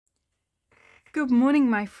Good morning,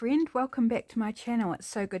 my friend. Welcome back to my channel. It's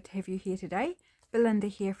so good to have you here today. Belinda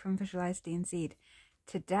here from Visualized NZ.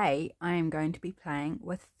 Today I am going to be playing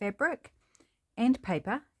with fabric and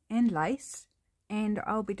paper and lace, and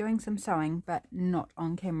I'll be doing some sewing but not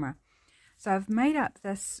on camera. So I've made up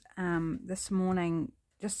this this morning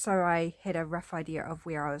just so I had a rough idea of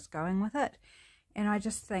where I was going with it, and I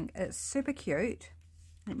just think it's super cute.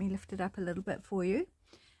 Let me lift it up a little bit for you.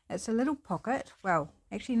 It's a little pocket, well,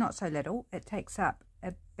 actually not so little. It takes up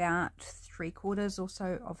about 3/4 or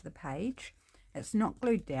so of the page. It's not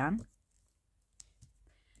glued down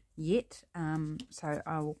yet, so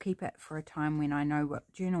I will keep it for a time when I know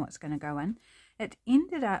what journal it's going to go in. It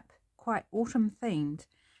ended up quite autumn themed,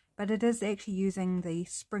 but it is actually using the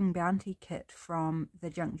spring bounty kit from the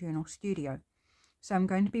Junk Journal Studio. So I'm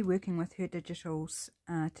going to be working with her digitals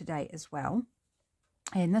today as well.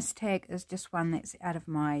 And this tag is just one that's out of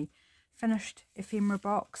my finished ephemera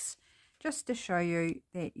box, just to show you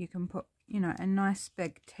that you can put, a nice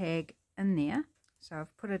big tag in there. So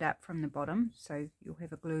I've put it up from the bottom, so you'll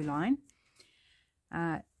have a glue line.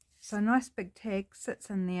 So a nice big tag sits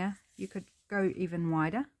in there. You could go even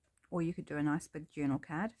wider, or you could do a nice big journal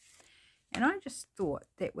card. And I just thought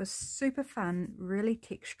that was super fun, really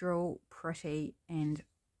textural, pretty, and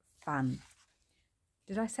fun.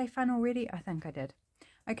 Did I say fun already? I think I did.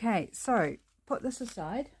 Okay, so put this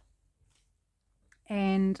aside,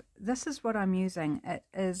 and this is what I'm using. It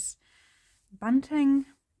is bunting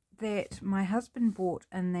that my husband bought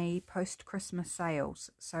in the post-Christmas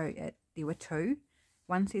sales. So there were two.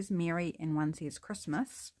 One says Merry and one says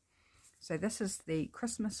Christmas. So this is the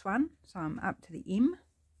Christmas one, so I'm up to the M.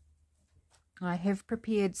 I have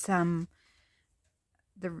prepared some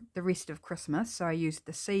the rest of Christmas, so I used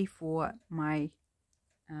the C for my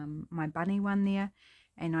my bunny one there,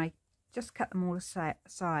 and I just cut them all to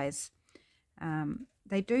size.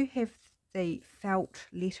 They do have the felt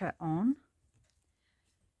letter on,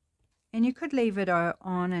 and you could leave it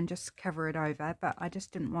on and just cover it over, but I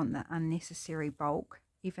just didn't want the unnecessary bulk,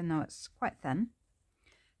 even though it's quite thin.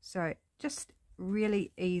 So just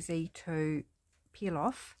really easy to peel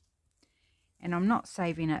off, and I'm not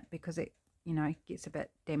saving it because it gets a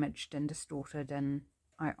bit damaged and distorted, and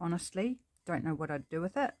I honestly don't know what I'd do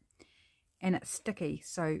with it. And it's sticky,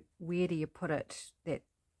 so where do you put it that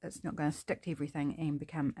it's not going to stick to everything and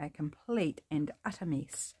become a complete and utter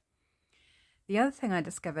mess? The other thing I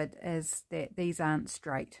discovered is that these aren't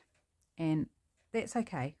straight, and that's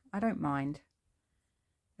okay. I don't mind.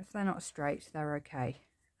 If they're not straight, they're okay.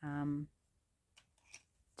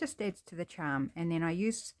 Just adds to the charm. And then I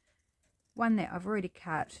use one that I've already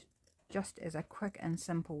cut just as a quick and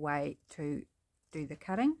simple way to do the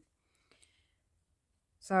cutting.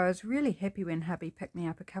 So I was really happy when hubby picked me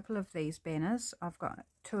up a couple of these banners. I've got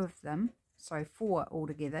 2 of them, so 4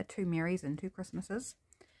 altogether, 2 Marys and 2 Christmases.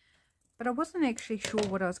 But I wasn't actually sure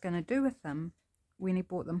what I was going to do with them when he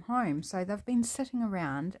brought them home. So they've been sitting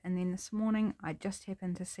around, and then this morning I just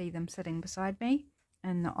happened to see them sitting beside me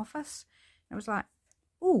in the office. It was like,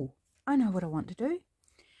 oh, I know what I want to do.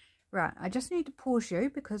 Right, I just need to pause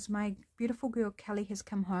you because my beautiful girl Kelly has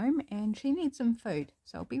come home and she needs some food.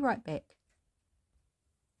 So I'll be right back.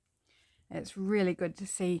 It's really good to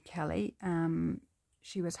see Kelly.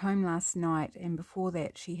 She was home last night, and before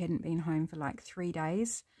that she hadn't been home for like 3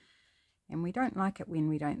 days. And we don't like it when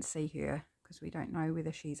we don't see her, because we don't know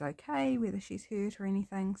whether she's okay, whether she's hurt or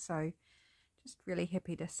anything. So just really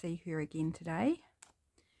happy to see her again today.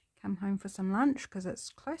 Come home for some lunch because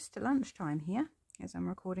it's close to lunchtime here as I'm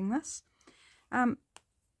recording this.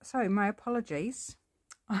 So my apologies.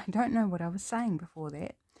 I don't know what I was saying before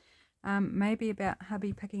that. Maybe about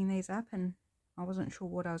hubby picking these up, and I wasn't sure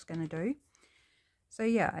what I was going to do. So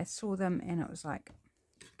yeah, I saw them and it was like,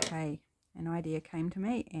 okay, an idea came to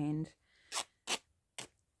me and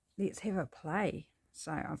let's have a play.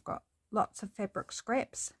 So I've got lots of fabric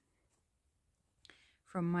scraps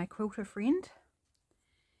from my quilter friend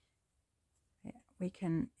that we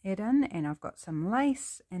can add in, and I've got some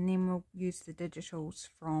lace, and then we'll use the digitals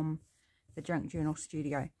from the Junk Journal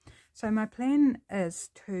Studio. So my plan is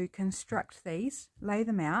to construct these, lay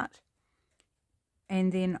them out,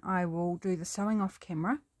 and then I will do the sewing off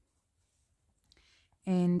camera,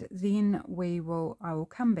 and then I will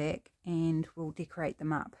come back and we'll decorate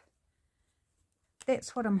them up.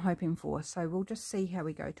 That's what I'm hoping for. So we'll just see how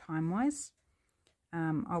we go time wise.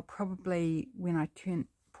 I'll probably, when I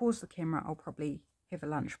pause the camera, I'll probably have a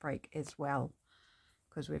lunch break as well,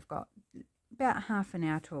 because we've got about half an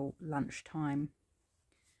hour till lunchtime.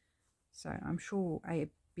 So I'm sure I'll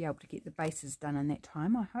be able to get the bases done in that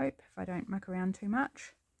time, I hope, if I don't muck around too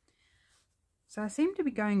much. So I seem to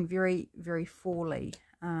be going very, very fally.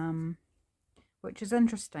 which is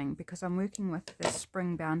interesting because I'm working with the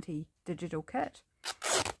Spring Bounty digital kit.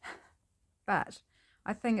 But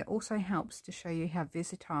I think it also helps to show you how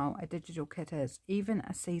versatile a digital kit is, even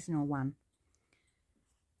a seasonal one.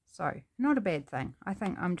 So, not a bad thing. I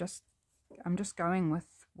think I'm just going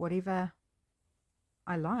with whatever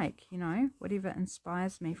I like, you know, whatever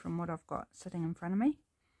inspires me from what I've got sitting in front of me.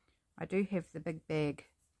 I do have the big bag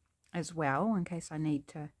as well in case I need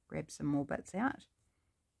to grab some more bits out.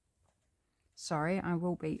 Sorry, I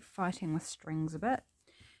will be fighting with strings a bit.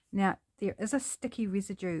 Now, there is a sticky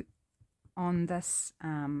residue on this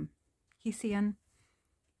Hessian,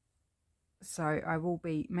 so I will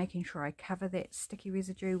be making sure I cover that sticky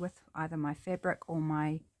residue with either my fabric or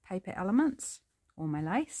my paper elements or my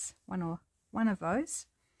lace, one of those,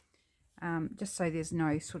 just so there's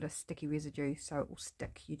no sort of sticky residue, so it will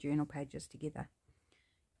stick your journal pages together.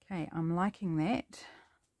 Okay, I'm liking that.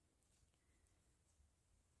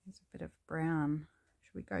 There's a bit of brown.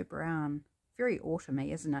 Should we go brown? Very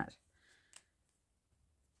autumny, isn't it?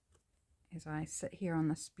 As I sit here on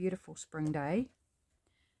this beautiful spring day.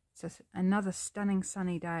 It's another stunning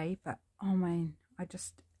sunny day, but oh man, I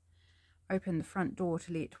just opened the front door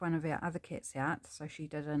to let one of our other cats out so she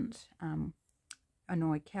didn't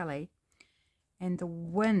annoy Kelly. And the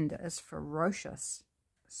wind is ferocious.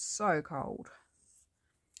 So cold.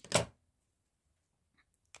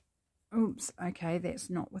 Oops, okay, that's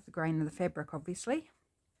not with the grain of the fabric, obviously.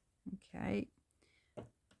 Okay,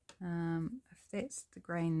 if that's the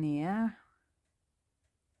grain there,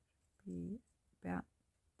 be about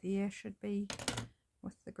there should be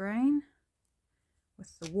with the grain,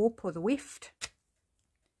 with the warp or the weft.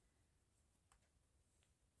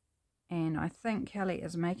 And I think Kelly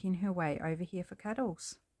is making her way over here for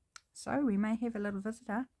cuddles. So we may have a little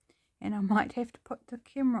visitor, and I might have to put the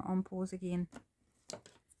camera on pause again.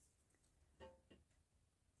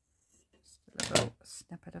 Just a little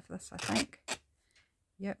snippet of this, I think.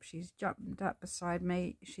 Yep, she's jumped up beside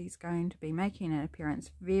me. She's going to be making an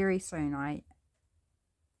appearance very soon, I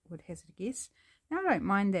would hazard a guess. Now, I don't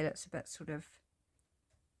mind that it's a bit sort of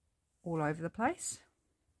all over the place.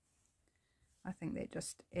 I think that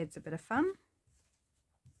just adds a bit of fun.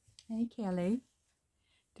 Hey, Kelly.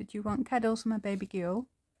 Did you want cuddles, my baby girl?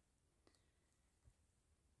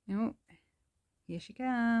 Oh, here she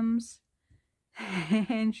comes.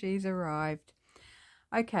 And she's arrived.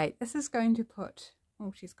 Okay, this is going to put...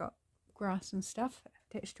 Oh, she's got grass and stuff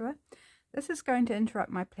attached to her. This is going to interrupt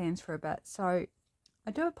my plans for a bit, so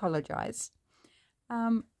I do apologise.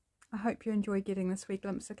 I hope you enjoyed getting this wee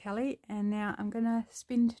glimpse of Kelly, and now I'm going to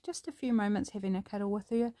spend just a few moments having a cuddle with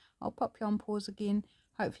her. I'll pop you on pause again.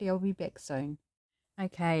 Hopefully I'll be back soon.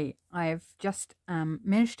 Okay, I've just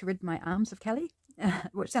managed to rid my arms of Kelly,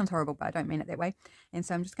 which sounds horrible, but I don't mean it that way. And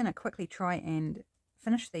so I'm just going to quickly try and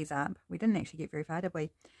finish these up. We didn't actually get very far, did we?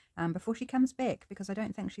 Before she comes back, because I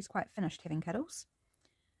don't think she's quite finished having cuddles.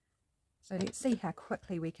 So let's see how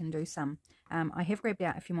quickly we can do some. I have grabbed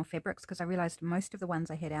out a few more fabrics because I realised most of the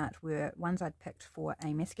ones I had out were ones I'd picked for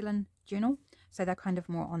a masculine journal. So they're kind of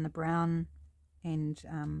more on the brown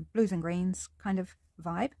and blues and greens kind of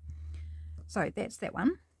vibe. So that's that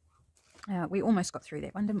one. We almost got through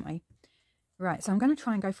that one, didn't we? Right, so I'm going to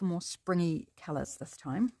try and go for more springy colours this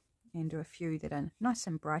time and do a few that are nice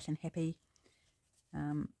and bright and happy. So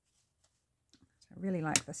I really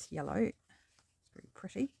like this yellow. It's very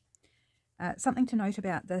pretty. Something to note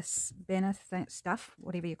about this banner stuff,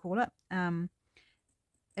 whatever you call it,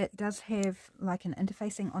 it does have like an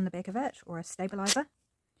interfacing on the back of it, or a stabilizer,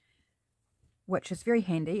 which is very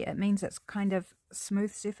handy. It means it's kind of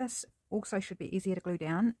smooth surface, also should be easier to glue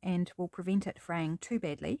down and will prevent it fraying too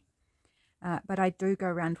badly. But I do go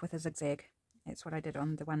around with a zigzag. That's what I did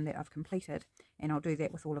on the one that I've completed, and I'll do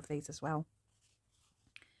that with all of these as well.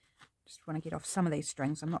 Just want to get off some of these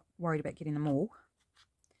strings. I'm not worried about getting them all.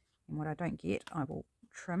 And what I don't get, I will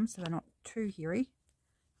trim so they're not too hairy.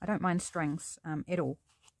 I don't mind strings at all.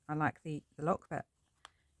 I like the look, but,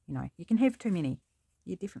 you know, you can have too many.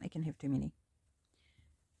 You definitely can have too many.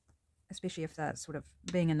 Especially if they're sort of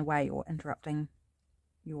being in the way or interrupting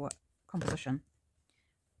your composition.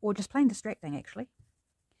 Or just plain distracting, actually.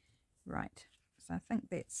 Right, so I think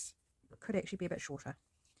that's could actually be a bit shorter.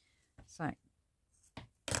 So,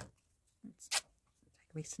 let's take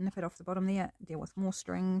a wee snippet off the bottom there, deal with more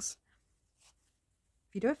strings.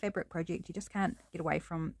 If you do a fabric project, you just can't get away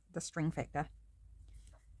from the string factor.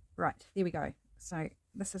 Right, there we go. So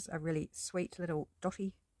this is a really sweet little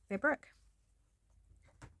dotty fabric.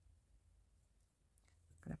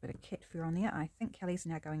 Got a bit of cat fur on there. I think Kelly's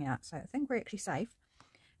now going out, so I think we're actually safe.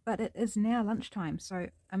 But it is now lunchtime, so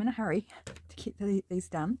I'm in a hurry to get these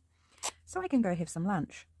done so I can go have some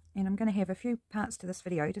lunch. and I'm going to have a few parts to this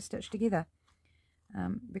video to stitch together,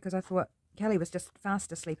 because I thought Kelly was just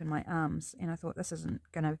fast asleep in my arms, and I thought this isn't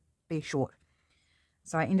going to be short.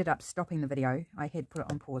 So I ended up stopping the video. I had put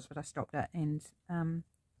it on pause, but I stopped it, and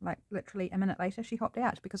like literally a minute later she hopped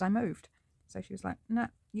out because I moved. So she was like, no,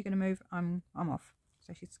 you're going to move, I'm off.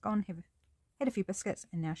 So she's gone, had a few biscuits,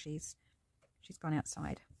 and now she's gone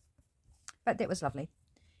outside. But that was lovely.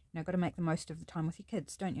 You know, got to make the most of the time with your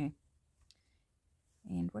kids, don't you?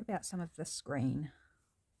 And what about some of this green?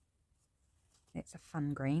 That's a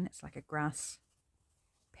fun green. It's like a grass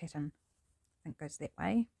pattern. I think goes that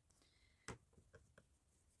way.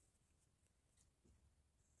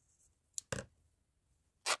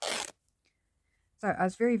 So I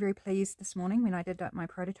was very, very pleased this morning when I did my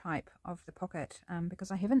prototype of the pocket,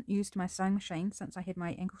 because I haven't used my sewing machine since I had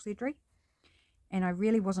my ankle surgery, and I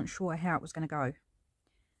really wasn't sure how it was going to go.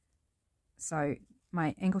 So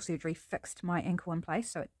my ankle surgery fixed my ankle in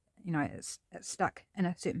place, so it, you know, it's stuck in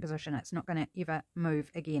a certain position. It's not going to ever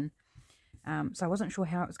move again. So I wasn't sure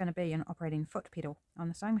how it was going to be in operating foot pedal on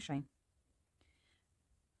the sewing machine.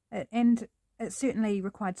 And it certainly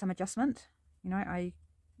required some adjustment. You know, I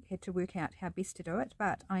had to work out how best to do it,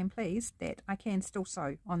 but I am pleased that I can still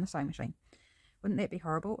sew on the sewing machine. Wouldn't that be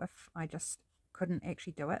horrible if I just couldn't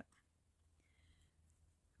actually do it?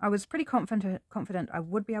 I was pretty confident I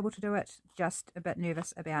would be able to do it, just a bit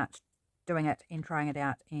nervous about doing it and trying it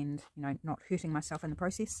out and, you know, not hurting myself in the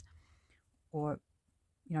process, or,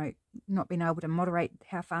 you know, not being able to moderate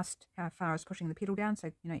how far I was pushing the pedal down,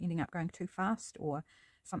 so, you know, ending up going too fast or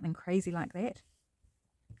something crazy like that.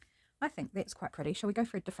 I think that's quite pretty. Shall we go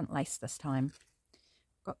for a different lace this time?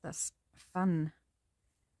 Got this fun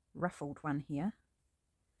ruffled one here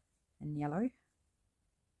in yellow.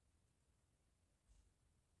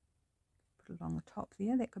 Put it along the top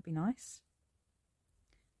there. That could be nice.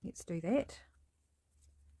 Let's do that.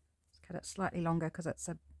 Let's cut it slightly longer because it's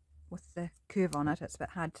with the curve on it, it's a bit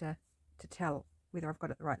hard to tell whether I've got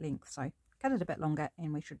it the right length. So cut it a bit longer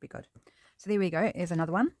and we should be good. So there we go. Here's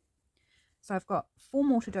another one. So I've got 4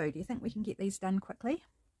 more to do. Do you think we can get these done quickly?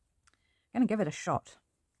 I'm going to give it a shot.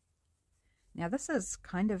 Now this is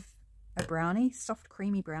kind of a brownie, soft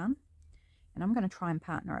creamy brown, and I'm going to try and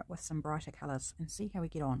partner it with some brighter colours and see how we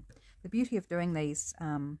get on. The beauty of doing these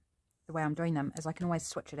the way I'm doing them is I can always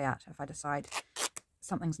switch it out. If I decide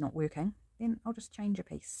something's not working, then I'll just change a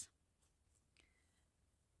piece.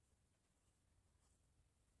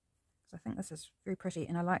 So I think this is very pretty,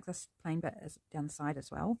 and I like this plain bit down the side as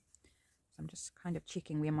well. So I'm just kind of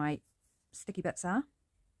checking where my sticky bits are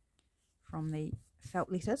from the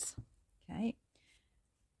felt letters. Okay,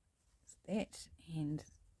 that's that, and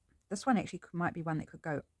this one actually might be one that could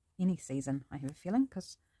go any season, I have a feeling,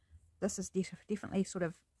 because this is definitely sort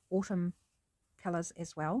of autumn colours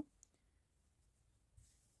as well,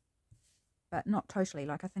 but not totally.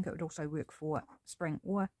 Like, I think it would also work for spring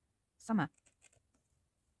or summer.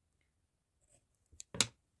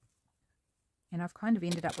 And I've kind of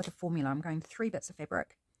ended up with a formula. I'm going 3 bits of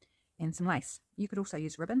fabric and some lace. You could also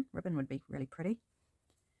use ribbon. Ribbon would be really pretty.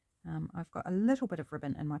 I've got a little bit of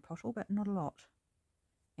ribbon in my pottle, but not a lot.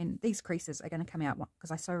 And these creases are going to come out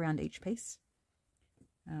because I sew around each piece.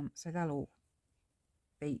 So they'll all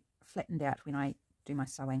be flattened out when I do my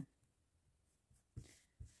sewing.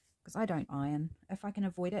 Because I don't iron. If I can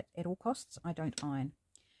avoid it at all costs, I don't iron.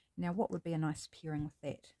 Now, what would be a nice pairing with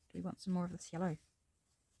that? Do we want some more of this yellow?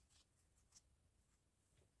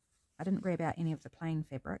 I didn't grab out any of the plain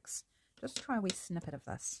fabrics. Just try a wee snippet of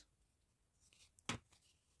this.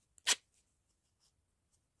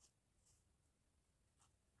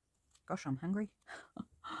 Gosh, I'm hungry.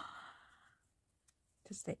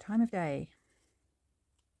 It's that time of day.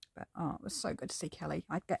 But, oh, it was so good to see Kelly.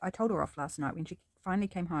 I told her off last night when she finally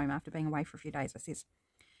came home after being away for a few days. I says,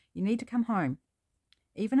 you need to come home.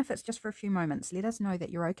 Even if it's just for a few moments, let us know that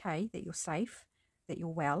you're okay, that you're safe, that you're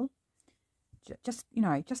well. Just, you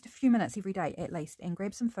know, just a few minutes every day at least, and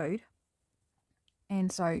grab some food.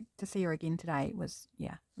 And so to see her again today was,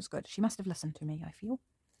 yeah, it was good. She must have listened to me, I feel.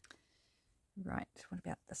 Right, what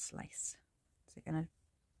about this lace? Is it going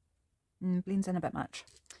to blends in a bit much?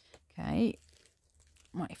 Okay,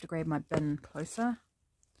 might have to grab my bin closer.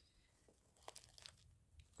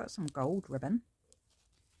 Got some gold ribbon.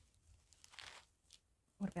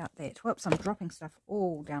 What about that? Whoops, I'm dropping stuff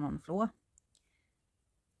all down on the floor.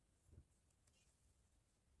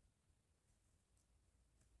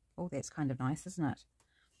 Oh, that's kind of nice, isn't it?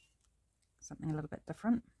 Something a little bit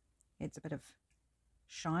different. Adds a bit of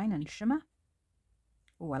shine and shimmer.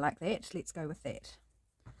 Oh, I like that. Let's go with that.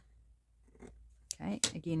 Okay,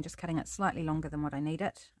 again, just cutting it slightly longer than what I need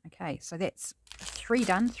it. Okay, so that's 3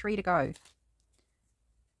 done, 3 to go.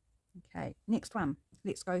 Okay, next one.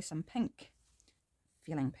 Let's go some pink.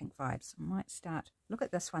 Feeling pink vibes. I might start. Look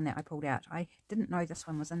at this one that I pulled out. I didn't know this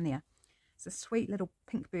one was in there. It's a sweet little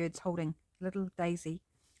pink birds holding a little daisy,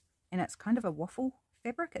 and it's kind of a waffle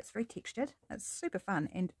fabric. It's very textured. It's super fun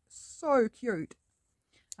and so cute.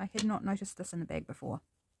 I had not noticed this in the bag before,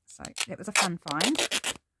 so that was a fun find.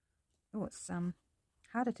 Oh, it's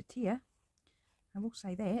harder to tear, I will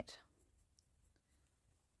say that.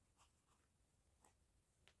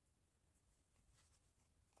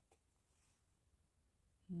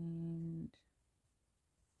 And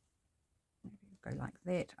go like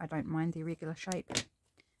that. I don't mind the irregular shape.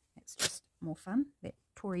 It's just more fun. That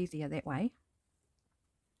tore easier that way.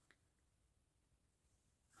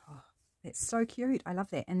 Oh, that's so cute. I love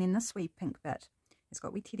that. And then this wee pink bit, it's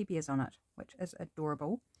got wee teddy bears on it, which is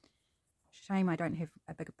adorable. Shame I don't have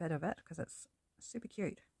a big bit of it because it's super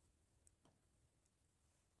cute.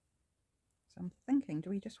 So I'm thinking, do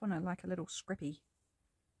we just want to like a little scrappy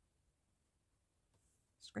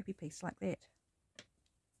piece like that?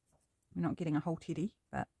 We're not getting a whole teddy,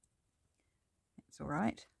 but it's all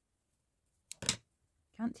right.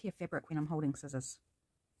 Can't tear fabric when I'm holding scissors.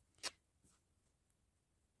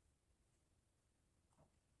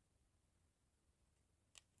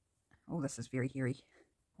 Oh, this is very hairy.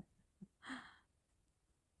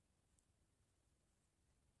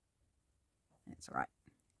 That's all right.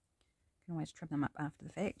 Can always trim them up after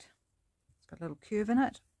the fact. It's got a little curve in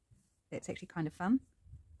it. That's actually kind of fun.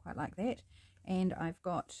 Quite like that. And I've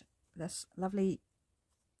got this lovely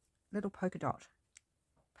little polka dot,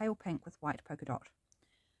 pale pink with white polka dot.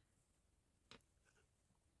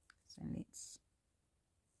 So let's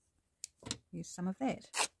use some of that.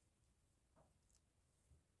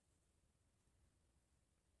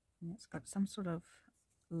 And it's got some sort of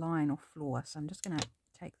line or flaw, so I'm just going to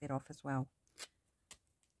take that off as well.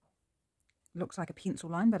 Looks like a pencil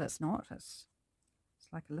line, but it's not. It's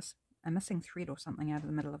like a missing thread or something out of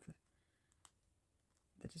the middle of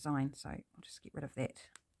the design, so I'll just get rid of that,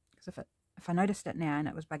 because if I noticed it now and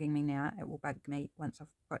it was bugging me now, it will bug me once I've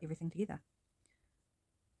got everything together.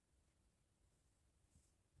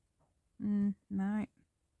 No.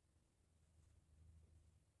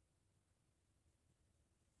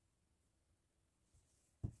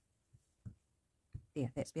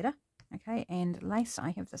 There, that's better. Okay, and lace,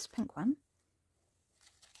 I have this pink one.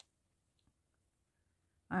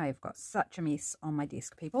 I've got such a mess on my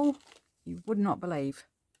desk, people. You would not believe.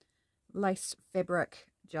 Lace fabric,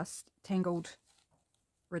 just tangled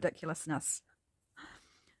ridiculousness.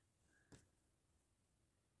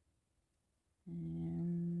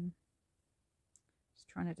 Just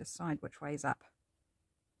trying to decide which way is up.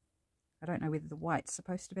 I don't know whether the white's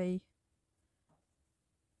supposed to be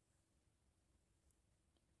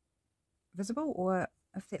visible or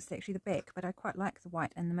if that's actually the back, but I quite like the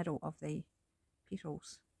white in the middle of the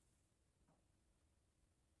petals.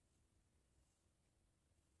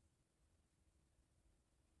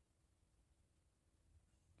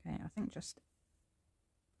 Okay, I think just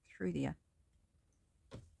through there.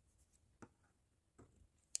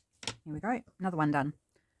 Here we go, another one done.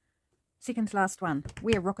 Second to last one.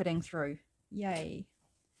 We're rocketing through. Yay.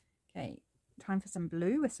 Okay, time for some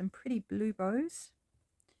blue with some pretty blue bows.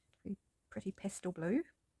 Pretty pastel blue.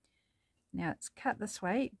 Now it's cut this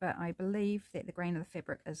way, but I believe that the grain of the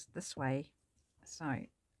fabric is this way. So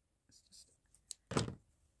let's just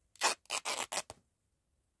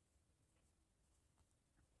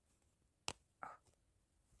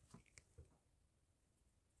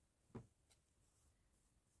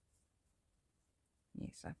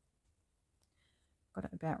yes, I've got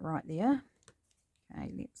it about right there.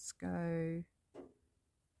 Okay, let's go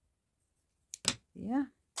there.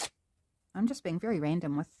 I'm just being very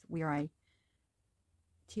random with where I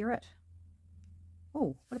tear it.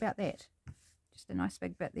 Oh, what about that? Just a nice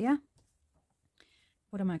big bit there.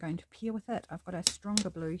 What am I going to pair with it? I've got a stronger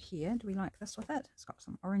blue here. Do we like this with it? It's got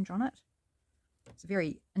some orange on it. It's a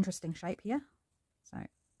very interesting shape here. So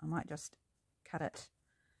I might just cut it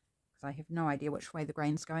because I have no idea which way the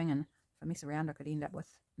grain's going, and if I mess around I could end up with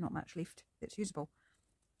not much left that's usable.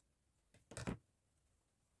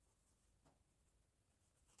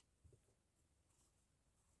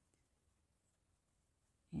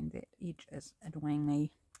 And that edge is annoying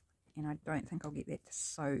me, and I don't think I'll get that to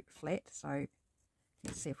sew flat, so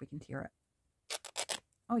let's see if we can tear it.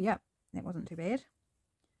 Oh yeah, that wasn't too bad.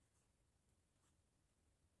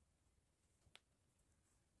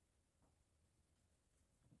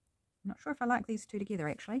 I'm not sure if I like these two together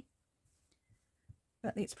actually,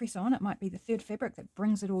 but let's press on. It might be the third fabric that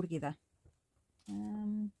brings it all together.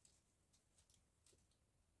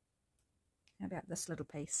 How about this little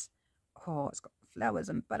piece? Oh, Oh, it's got flowers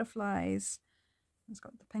and butterflies. It's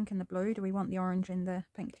got the pink and the blue. Do we want the orange and the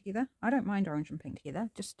pink together? I don't mind orange and pink together,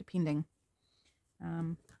 just depending.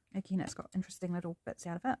 Again, it's got interesting little bits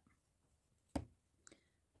out of it.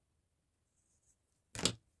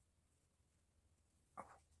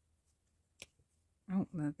 Oh,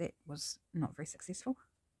 well, that was not very successful.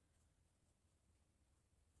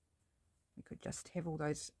 We could just have all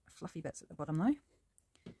those fluffy bits at the bottom though.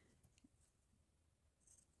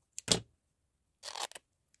 There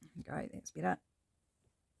we go, that's better.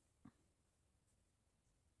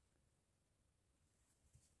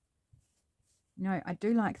 No, I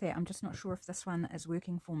do like that. I'm just not sure if this one is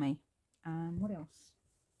working for me. What else?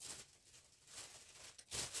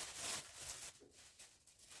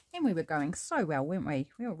 And we were going so well, weren't we?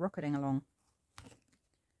 We were rocketing along.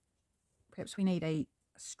 Perhaps we need a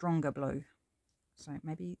stronger blue. So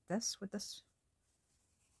maybe this, would this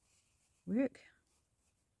work?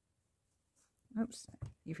 Oops,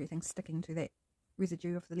 everything's sticking to that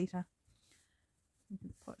residue of the letter. We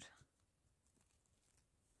can put,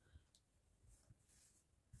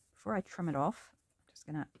 before I trim it off, I'm just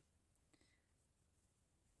gonna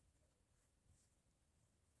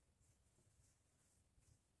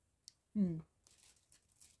or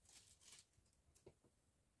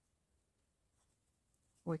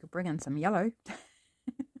we could bring in some yellow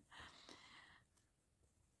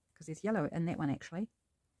because there's yellow in that one actually.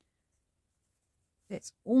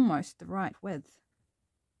 That's almost the right width,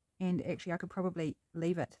 and actually I could probably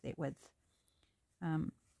leave it that width,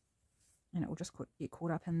 and it will just get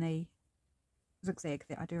caught up in the zigzag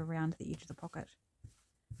that I do around the edge of the pocket.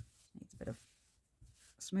 Needs a bit of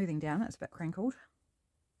smoothing down, it's a bit crinkled.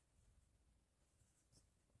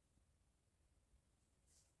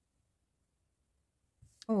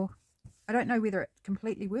 Oh, I don't know whether it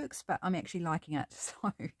completely works, but I'm actually liking it, so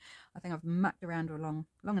I think I've mucked around long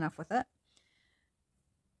enough with it.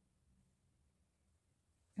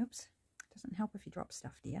 Oops, doesn't help if you drop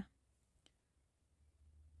stuff, dear.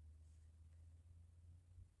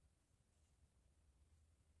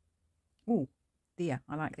 Oh, there,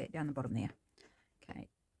 I like that down the bottom there. Okay.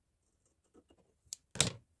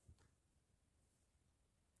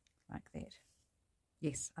 Like that.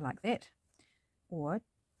 Yes, I like that. Or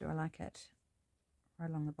do I like it right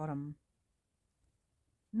along the bottom?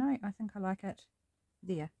 No, I think I like it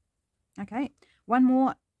there. Okay, one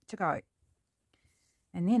more to go.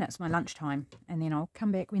 And then it's my lunchtime. And then I'll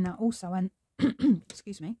come back when they're also in,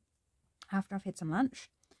 excuse me, after I've had some lunch.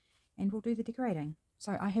 And we'll do the decorating.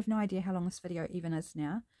 So I have no idea how long this video even is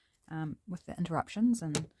now, with the interruptions,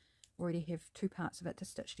 and already have 2 parts of it to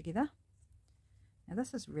stitch together. Now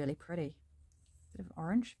this is really pretty. Bit of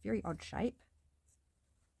orange, very odd shape.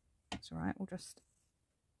 That's alright, we'll just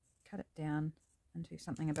cut it down into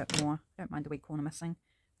something a bit more. Don't mind the wee corner missing.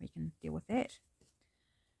 We can deal with that.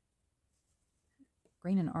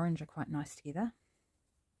 Green and orange are quite nice together.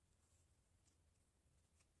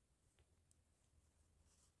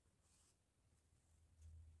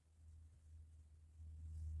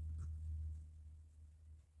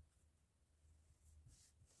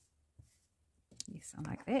 Yes, I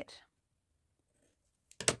like that.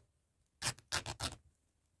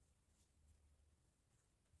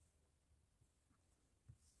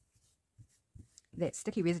 That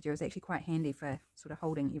sticky residue is actually quite handy for sort of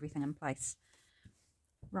holding everything in place.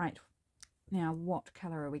 Right, now what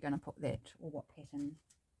colour are we going to put that, or what pattern?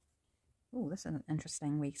 Oh, this is an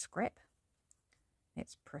interesting wee scrap.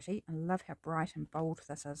 That's pretty. I love how bright and bold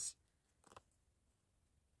this is.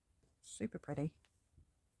 Super pretty.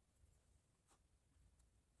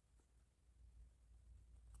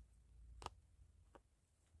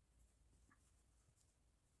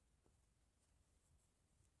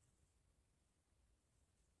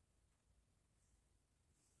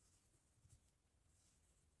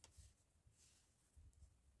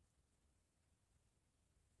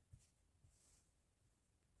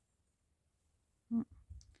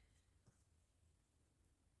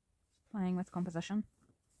 Playing with composition.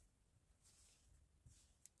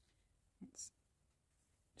 It's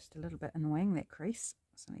just a little bit annoying, that crease,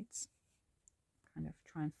 so let's kind of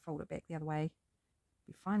try and fold it back the other way.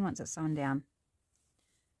 Be fine once it's sewn down.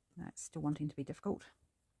 No, it's still wanting to be difficult.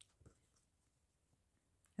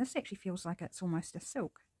 This actually feels like it's almost a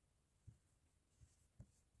silk.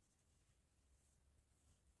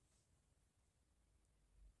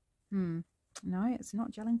 No, it's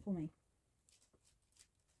not gelling for me.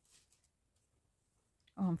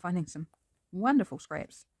 Oh, I'm finding some wonderful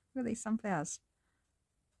scraps. Look at these sunflowers.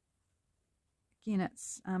 Again,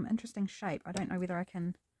 it's interesting shape. I don't know whether I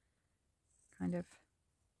can kind of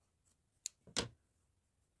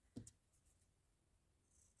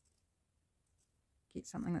get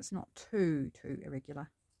something that's not too irregular.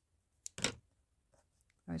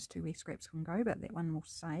 Those two wee scraps can go, but that one will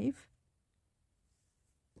save.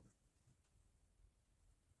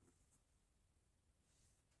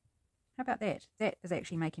 How about that? That is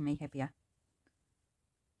actually making me happier.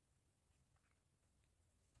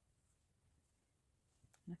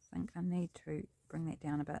 I think I need to bring that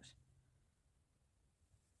down a bit.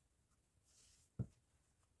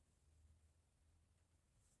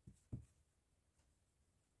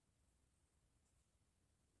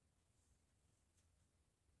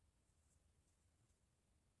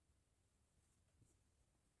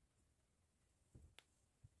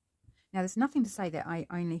 Now, there's nothing to say that I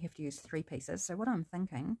only have to use 3 pieces. So what I'm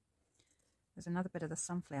thinking is another bit of the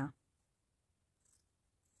sunflower.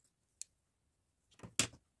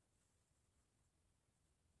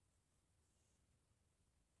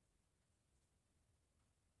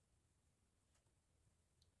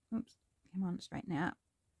 Oops, come on, straighten out.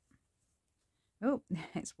 Oh,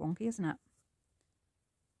 that's wonky, isn't it?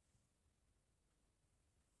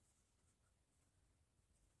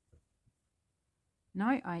 No,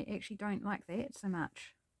 I actually don't like that so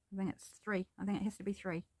much. I think it's 3. I think it has to be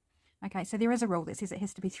 3. Okay, so there is a rule that says it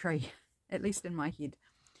has to be 3, at least in my head.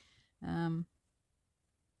 Now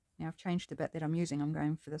I've changed the bit that I'm using. I'm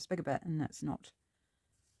going for this bigger bit, and it's not.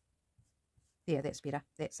 There, that's better.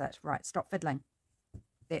 That's it. Right, stop fiddling.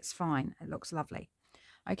 That's fine. It looks lovely.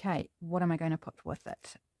 Okay, what am I going to put with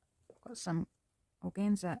it? I've got some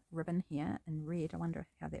organza ribbon here in red. I wonder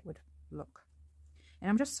how that would look. And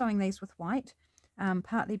I'm just sewing these with white.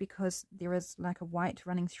 Partly because there is like a white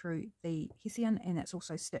running through the Hessian, and it's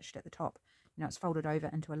also stitched at the top. You know, it's folded over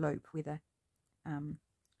into a loop where the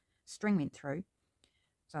string went through.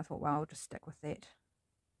 So I thought, well, I'll just stick with that.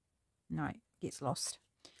 No, it gets lost.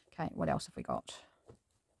 Okay, what else have we got?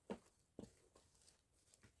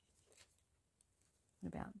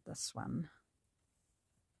 What about this one?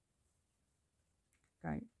 Go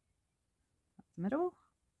up the middle.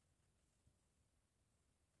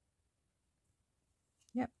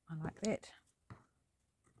 Yep, I like that.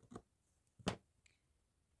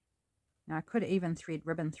 Now I could even thread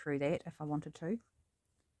ribbon through that if I wanted to.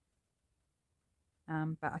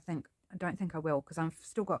 But I don't think I will, because I've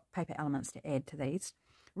still got paper elements to add to these.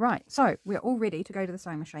 Right, so we're all ready to go to the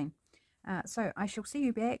sewing machine. So I shall see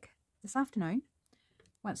you back this afternoon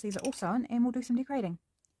once these are all sewn, and we'll do some decorating.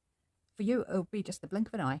 For you, it'll be just the blink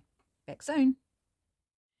of an eye. Back soon.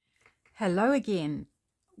 Hello again.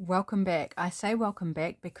 Welcome back. I say welcome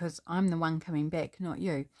back because I'm the one coming back, not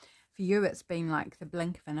you. For you, it's been like the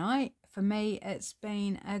blink of an eye. For me, it's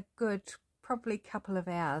been a good probably couple of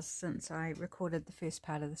hours since I recorded the first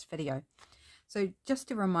part of this video. So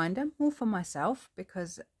just a reminder, more for myself,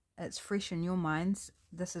 because it's fresh in your minds,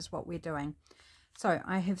 this is what we're doing. So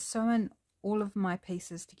I have sewn all of my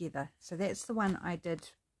pieces together. So that's the one I did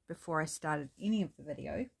before I started any of the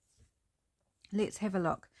video. Let's have a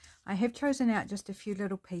look. I have chosen out just a few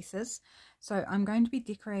little pieces. So I'm going to be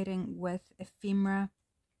decorating with ephemera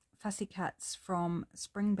fussy cuts from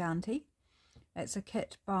Spring Bounty. It's a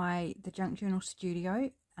kit by the Junk Journal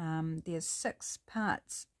Studio. There's 6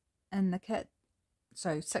 parts in the kit,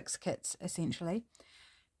 so 6 kits essentially,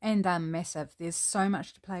 and they're massive. There's so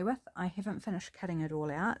much to play with. I haven't finished cutting it all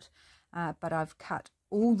out, but I've cut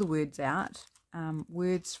all the words out,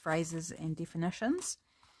 words, phrases and definitions.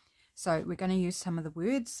 So we're going to use some of the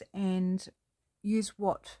words and use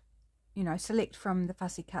what, you know, select from the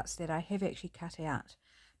fussy cuts that I have actually cut out,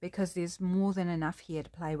 because there's more than enough here to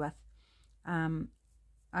play with.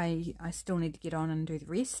 I still need to get on and do the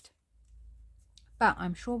rest, but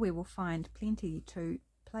I'm sure we will find plenty to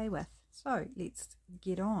play with. So let's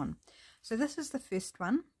get on. So this is the first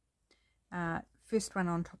one on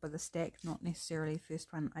top of the stack, not necessarily the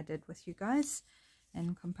first one I did with you guys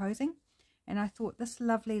in composing. And I thought this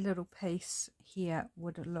lovely little piece here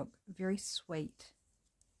would look very sweet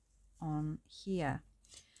on here.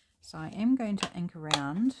 So I am going to ink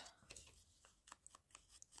around.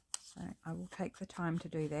 So I will take the time to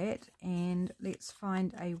do that, and let's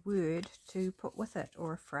find a word to put with it,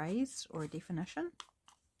 or a phrase or a definition,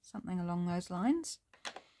 something along those lines.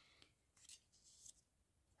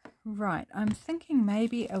 Right, I'm thinking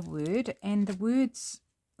maybe a word, and the words,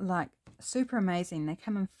 like, super amazing. They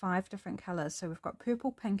come in 5 different colors. So we've got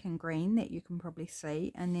purple, pink and green that you can probably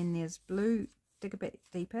see, and then there's blue. Dig a bit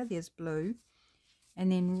deeper, there's blue,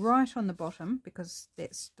 and then right on the bottom, because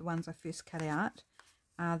that's the ones I first cut out,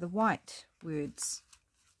 are the white words.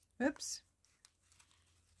 Oops,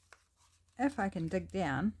 if I can dig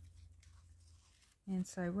down. And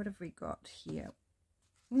so what have we got here?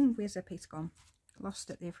 Ooh, where's the piece gone?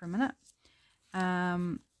 Lost it there for a minute.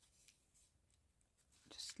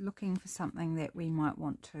 Just looking for something that we might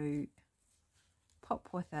want to pop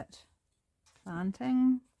with it.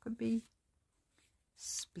 Planting could be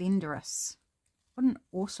splendorous. What an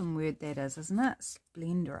awesome word that is, isn't it?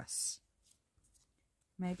 Splendorous.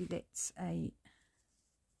 Maybe that's a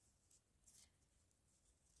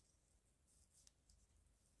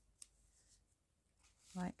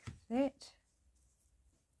like that.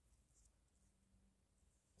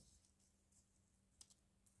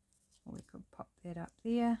 Or we could pop that up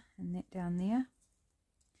there and that down there.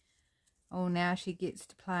 Oh, now she gets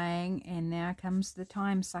to playing, and now comes the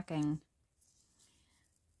time sucking.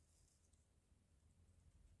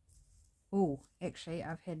 Oh, actually,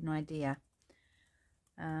 I've had an idea.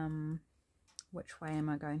 Which way am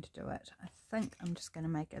I going to do it? I think I'm just going to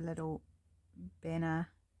make a little banner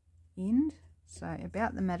end. So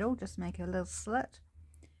about the middle, just make a little slit,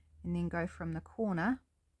 and then go from the corner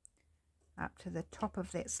up to the top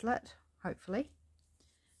of that slit, hopefully,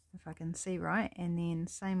 if I can see right, and then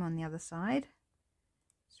same on the other side.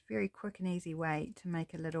 It's a very quick and easy way to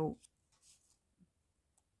make a little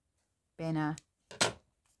banner.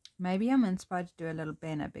 Maybe I'm inspired to do a little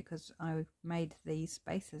banner because I made these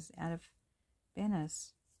spaces out of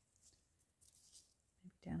banners.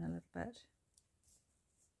 Maybe down a little bit.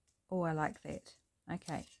 Oh, I like that.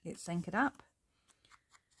 Okay, let's sync it up.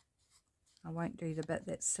 I won't do the bit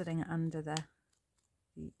that's sitting under the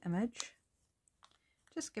image.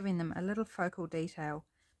 Just giving them a little focal detail.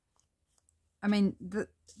 I mean,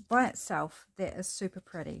 by itself, that is super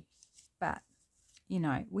pretty. But, you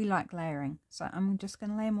know, we like layering. So I'm just going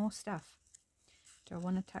to layer more stuff. Do I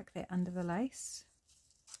want to tuck that under the lace?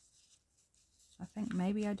 I think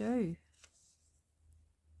maybe I do.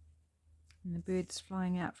 And the bird's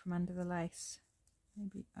flying out from under the lace.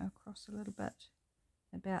 Maybe across a little bit.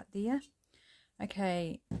 About there.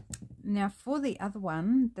 Okay, now for the other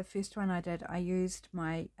one, the first one I did, I used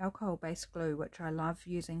my alcohol-based glue, which I love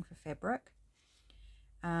using for fabric,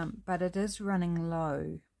 but it is running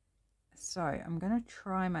low. So I'm going to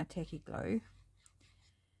try my tacky glue,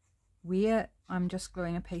 where I'm just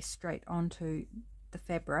gluing a piece straight onto the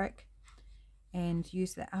fabric, and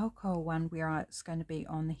use the alcohol one where it's going to be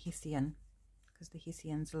on the Hessian, because the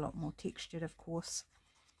Hessian's a lot more textured, of course,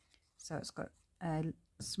 so it's got a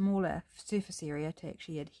smaller surface area to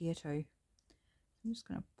actually adhere to. I'm just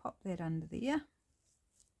going to pop that under there.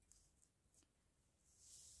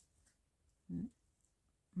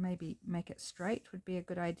 Maybe make it straight would be a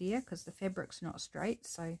good idea, because the fabric's not straight,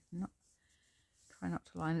 so try not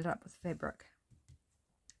to line it up with fabric.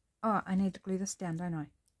 Oh, I need to glue this down, don't I?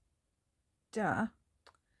 Duh.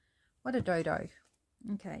 What a dodo.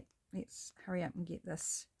 Okay, let's hurry up and get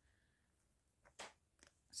this.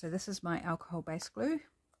 So this is my alcohol-based glue.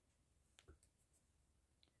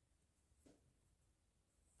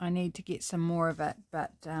 I need to get some more of it,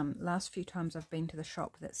 but last few times I've been to the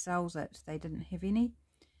shop that sells it, they didn't have any.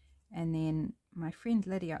 And then my friend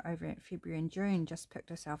Lydia over at February and June just picked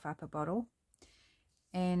herself up a bottle.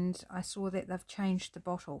 And I saw that they've changed the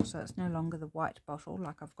bottle, so it's no longer the white bottle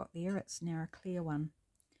like I've got there, it's now a clear one.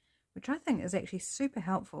 Which I think is actually super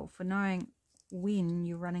helpful for knowing when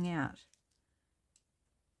you're running out.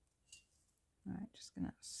 Alright, just going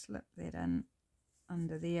to slip that in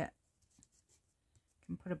under there.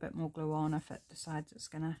 Can put a bit more glue on if it decides it's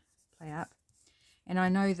going to play up. And I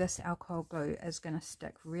know this alcohol glue is going to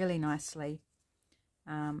stick really nicely.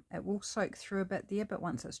 It will soak through a bit there, but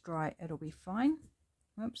once it's dry, it'll be fine.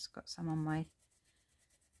 Oops, got some on my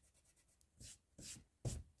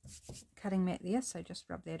cutting mat there, so just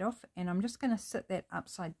rub that off. And I'm just going to sit that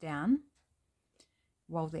upside down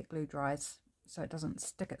while that glue dries, so it doesn't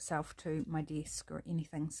stick itself to my desk or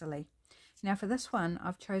anything silly. Now for this one,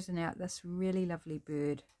 I've chosen out this really lovely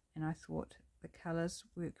bird, and I thought the colours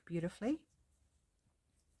work beautifully,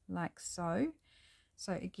 like so.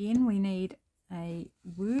 So again, we need a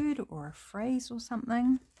word or a phrase or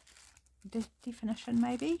something, definition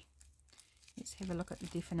maybe. Let's have a look at the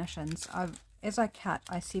definitions. As I cut,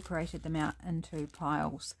 I separated them out into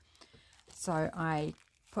piles. So I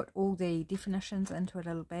put all the definitions into a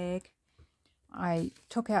little bag. I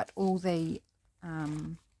took out all the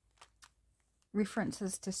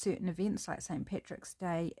references to certain events like St. Patrick's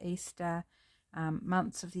Day, Easter,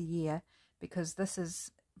 months of the year, because this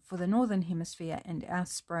is for the Northern Hemisphere and our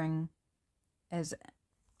spring is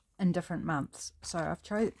in different months. So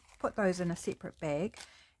I've put those in a separate bag,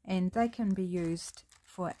 and they can be used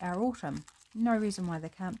for our autumn. No reason why they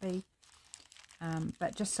can't be,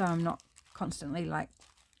 but just so I'm not constantly like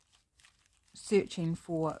searching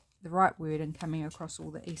for the right word and coming across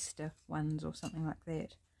all the Easter ones or something like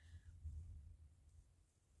that.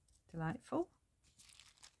 Delightful.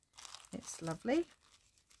 That's lovely.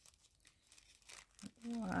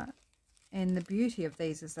 Right. And the beauty of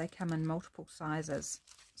these is they come in multiple sizes.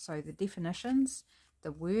 So the definitions,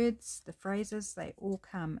 the words, the phrases, they all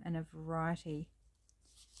come in a variety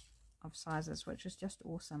of sizes, which is just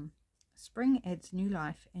awesome. Spring adds new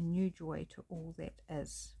life and new joy to all that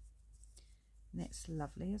is. And that's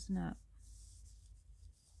lovely, isn't it?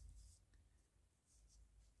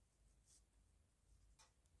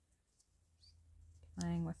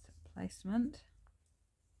 Playing with placement.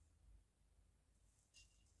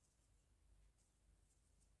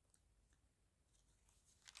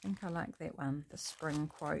 I think I like that one, the spring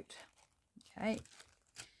quote. Okay.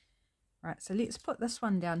 Right, so let's put this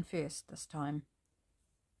one down first this time.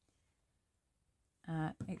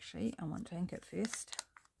 Actually, I want to ink it first.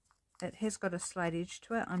 It has got a slight edge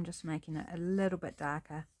to it. I'm just making it a little bit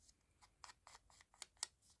darker.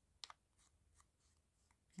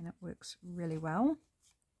 And it works really well.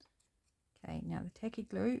 Okay, now the tacky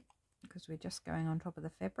glue, because we're just going on top of the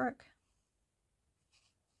fabric.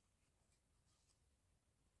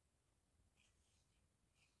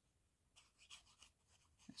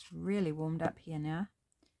 It's really warmed up here now.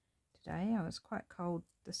 Today I was quite cold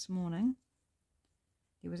this morning.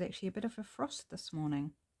 There was actually a bit of a frost this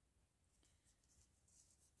morning.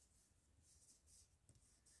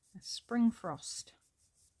 A spring frost.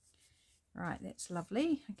 Right, that's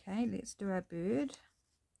lovely. Okay, let's do our bird.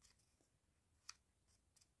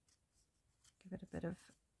 Give it a bit of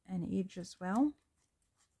an edge as well.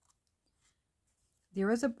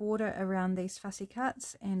 There is a border around these fussy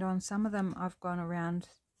cuts, and on some of them I've gone around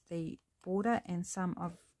the border and some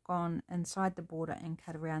I've gone inside the border and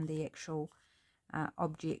cut around the actual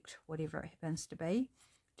object, whatever it happens to be,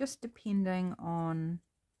 just depending on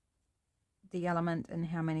the element and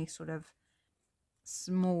how many sort of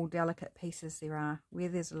small delicate pieces there are. Where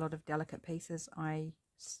there's a lot of delicate pieces, I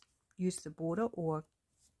use the border or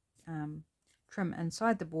trim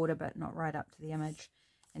inside the border but not right up to the image.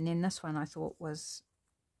 And then this one I thought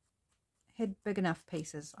had big enough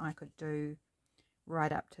pieces I could do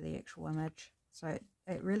right up to the actual image. So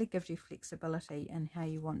it really gives you flexibility in how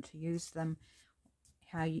you want to use them,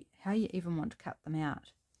 how you even want to cut them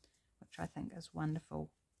out, which I think is wonderful.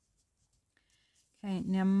 Okay,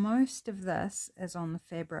 now most of this is on the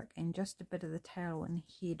fabric and just a bit of the tail and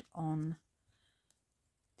head on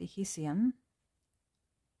the Hessian.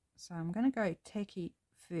 So I'm going to go tacky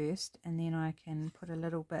first, and then I can put a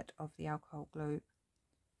little bit of the alcohol glue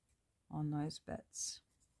on those bits,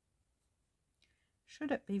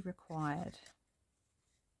 should it be required.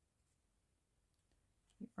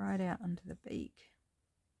 Get right out into the beak.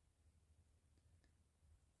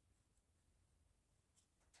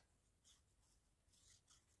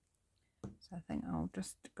 So I think I'll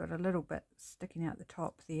just got a little bit sticking out the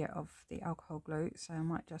top there of the alcohol glue, so I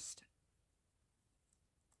might just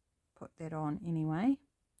put that on anyway.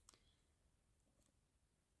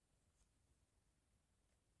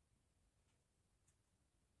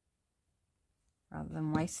 Rather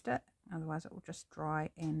than waste it, otherwise it will just dry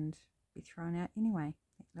and be thrown out anyway.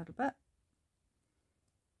 A little bit.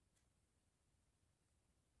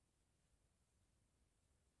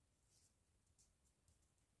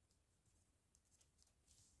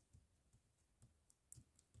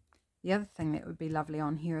 The other thing that would be lovely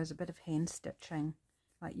on here is a bit of hand stitching.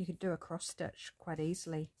 Like you could do a cross stitch quite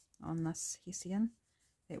easily on this Hessian.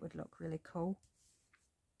 That would look really cool.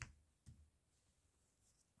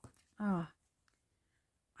 Oh,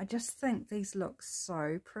 I just think these look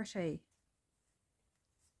so pretty.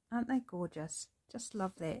 Aren't they gorgeous? Just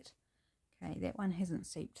love that. Okay, that one hasn't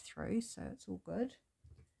seeped through, so it's all good.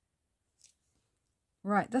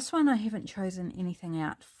 Right, this one I haven't chosen anything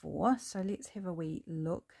out for, so let's have a wee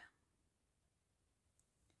look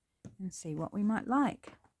and see what we might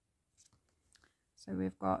like. So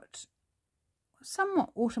we've got somewhat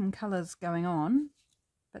autumn colours going on,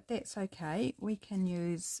 but that's okay. We can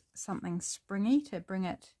use something springy to bring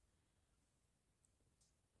it.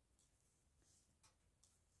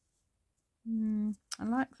 I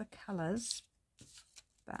like the colours,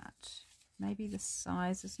 but maybe the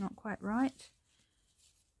size is not quite right.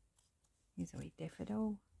 Here's a wee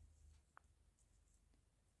daffodil.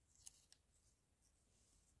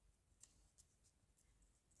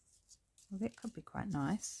 Well, that could be quite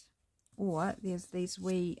nice. Or there's these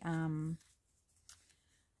wee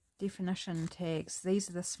definition tags. These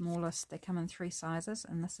are the smallest. They come in 3 sizes,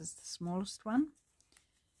 and this is the smallest one.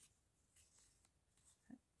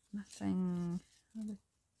 Nothing.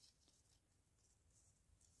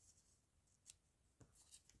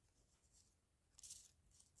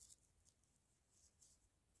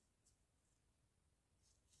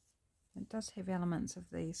 It does have elements of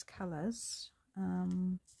these colours.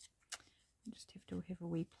 I'm just have to have a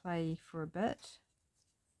wee play for a bit.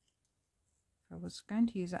 If I was going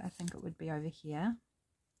to use it, I think it would be over here.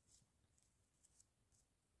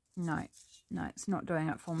 No, it's not doing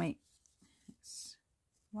it for me. It's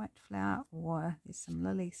white flower, or there's some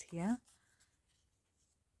lilies here.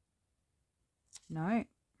 No.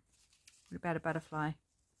 What about a butterfly?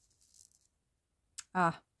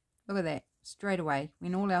 Ah, look at that. Straight away,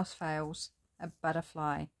 when all else fails, a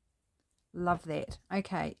butterfly. Love that.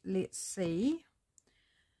 Okay, let's see.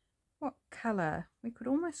 What colour? We could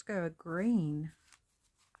almost go a green.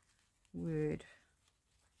 Word.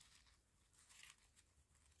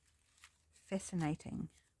 Fascinating.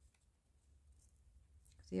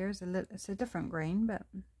 There is it's a different green, but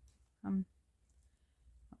I'm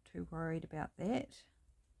not too worried about that.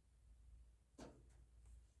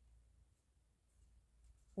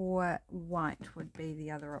 Or white would be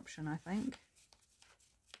the other option, I think.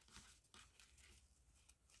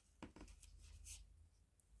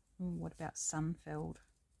 Ooh, what about sun-filled?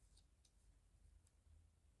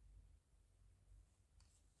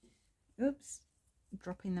 Oops,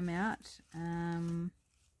 dropping them out.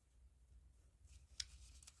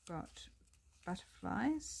 Got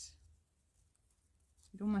butterflies.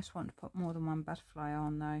 You'd almost want to put more than one butterfly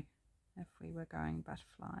on though, if we were going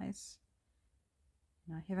butterflies.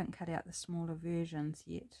 And I haven't cut out the smaller versions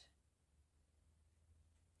yet.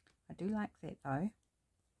 I do like that though.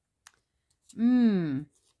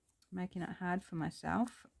 Making it hard for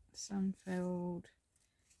myself. Sun-filled.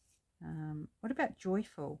 What about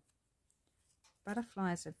joyful?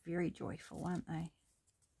 Butterflies are very joyful, aren't they?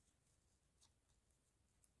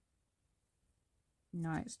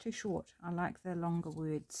 No, it's too short. I like the longer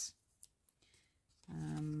words.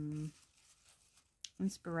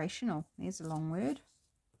 Inspirational. There's a long word.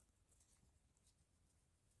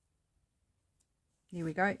 There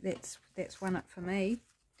we go. That's one up for me.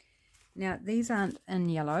 Now, these aren't in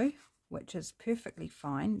yellow, which is perfectly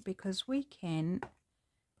fine because we can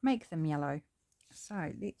make them yellow.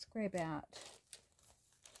 So let's grab out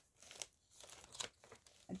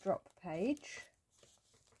a drop page,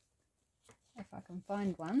 if I can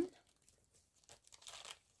find one.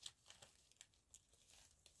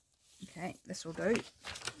 Okay, this will do.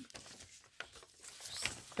 It's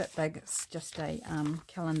a bit big, it's just a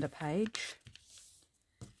calendar page.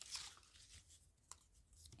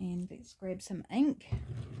 And let's grab some ink.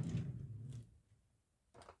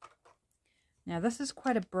 Now this is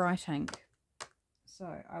quite a bright ink,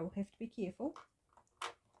 so I will have to be careful.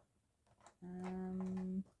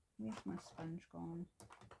 Where's my sponge gone?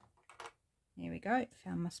 There we go,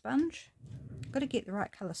 found my sponge. Got to get the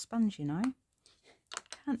right colour sponge, you know.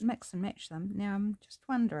 Can't mix and match them. Now I'm just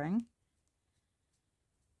wondering.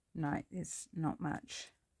 No, there's not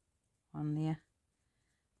much on there.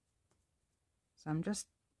 So I'm just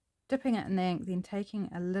dipping it in the ink, then taking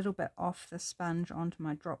a little bit off the sponge onto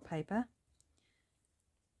my drop paper.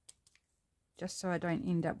 Just so I don't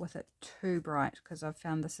end up with it too bright, because I've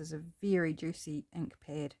found this is a very juicy ink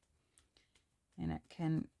pad. And it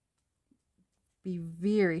can be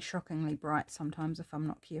very shockingly bright sometimes if I'm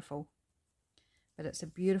not careful. But it's a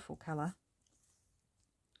beautiful colour.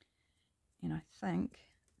 And I think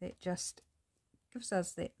that just gives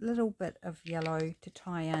us that little bit of yellow to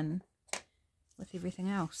tie in with everything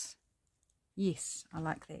else. Yes, I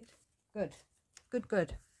like that. Good, good,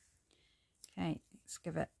 good. Okay, let's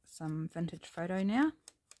give it some vintage photo now.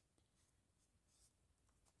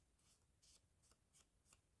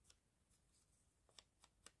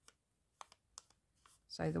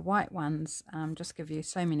 So the white ones just give you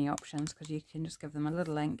so many options, because you can just give them a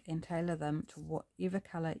little ink and tailor them to whatever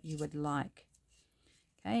colour you would like.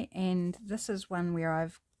 Okay, and this is one where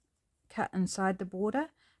I've cut inside the border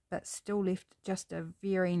but still left just a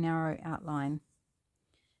very narrow outline.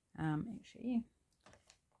 Actually,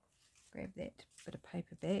 grab that bit of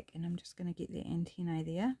paper back, and I'm just going to get the antennae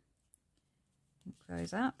there. Ink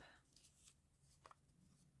those up.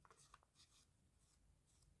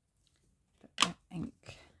 Bit of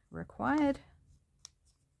ink required.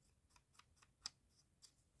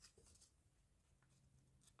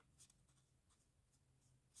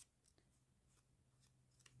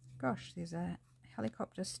 Gosh, there's a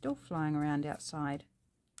helicopter still flying around outside,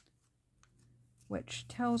 which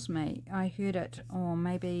tells me I heard it, or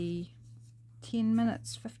maybe 10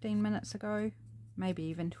 minutes, 15 minutes ago, maybe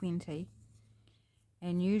even 20.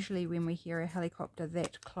 And usually when we hear a helicopter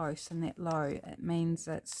that close and that low, it means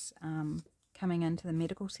it's coming into the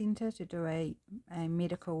medical centre to do a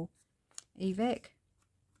medical evac.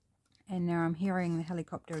 And now I'm hearing the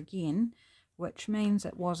helicopter again, which means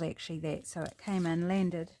it was actually that. So it came in,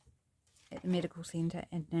 landed at the medical centre,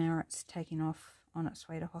 and now it's taking off on its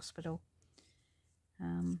way to hospital.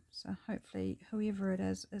 So hopefully whoever it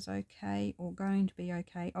is okay, or going to be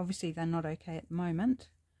okay. Obviously they're not okay at the moment,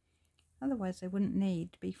 otherwise they wouldn't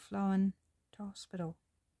need to be flown to hospital.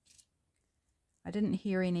 I didn't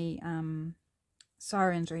hear any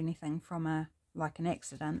sirens or anything from an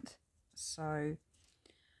accident, so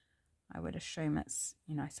I would assume it's,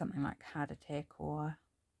 you know, something like heart attack or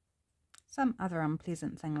some other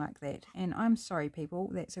unpleasant thing like that. And I'm sorry people,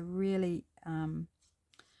 that's a really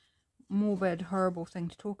morbid, horrible thing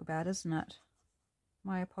to talk about, isn't it?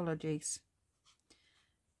 My apologies.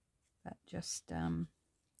 But just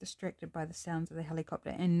distracted by the sounds of the helicopter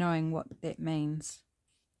and knowing what that means.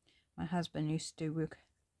 My husband used to work,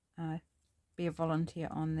 be a volunteer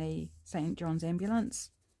on the St. John's ambulance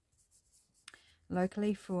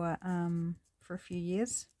locally for a few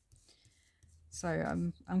years. So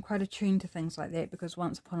I'm quite attuned to things like that, because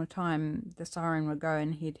once upon a time the siren would go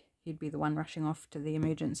and he'd be the one rushing off to the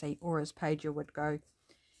emergency, or his pager would go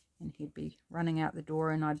and he'd be running out the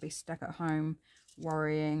door, and I'd be stuck at home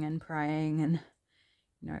worrying and praying and,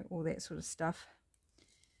 you know, all that sort of stuff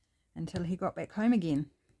until he got back home again,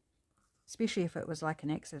 especially if it was like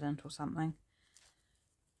an accident or something,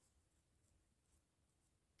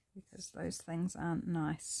 because those things aren't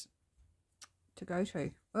nice to go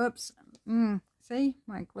to. Oops. See,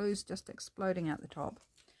 my glue's just exploding out the top.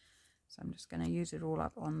 So I'm just going to use it all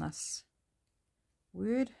up on this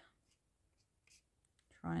word.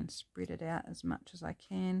 Try and spread it out as much as I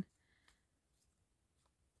can.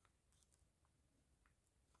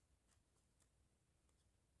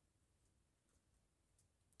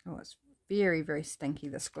 Oh, it's very, very stinky,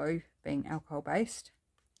 this glue, being alcohol based,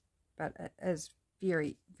 but it is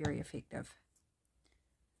very, very effective.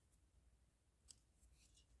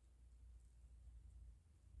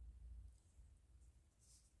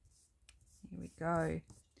 Here we go.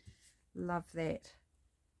 Love that.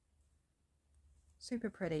 Super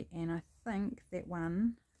pretty, and I think that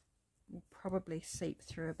one will probably seep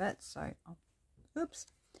through a bit, so I'll, oops,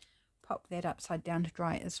 pop that upside down to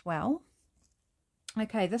dry as well.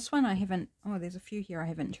 Okay, this one I haven't, oh, there's a few here I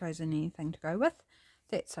haven't chosen anything to go with.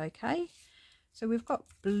 That's okay. So we've got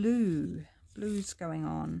blues going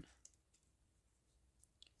on.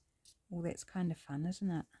 Oh, that's kind of fun, isn't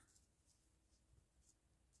it?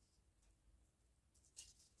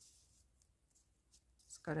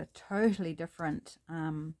 It's got a totally different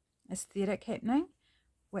aesthetic happening,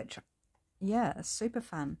 which, yeah, is super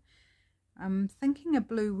fun. I'm thinking a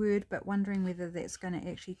blue word, but wondering whether that's going to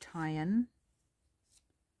actually tie in.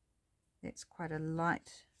 That's quite a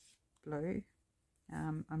light blue.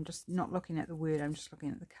 I'm just not looking at the word, I'm just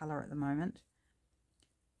looking at the colour at the moment.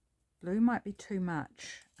 Blue might be too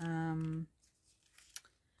much.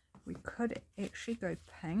 We could actually go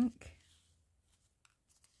pink.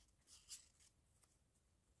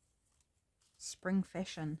 Spring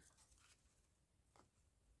fashion.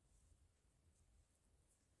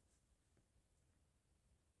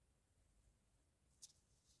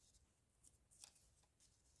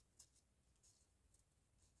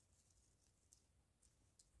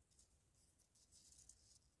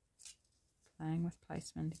 Playing with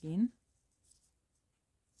placement again.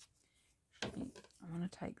 Actually, I want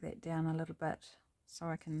to take that down a little bit so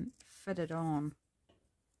I can fit it on.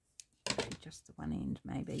 Actually, just the one end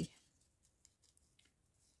maybe.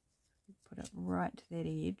 Put it right to that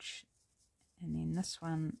edge, and then this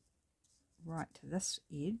one right to this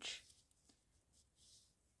edge,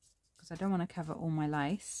 because I don't want to cover all my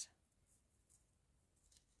lace.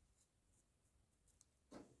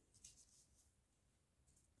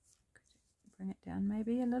 Bring it down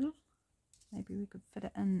maybe a little. Maybe we could fit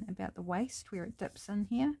it in about the waist where it dips in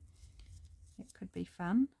here. It could be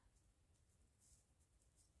fun.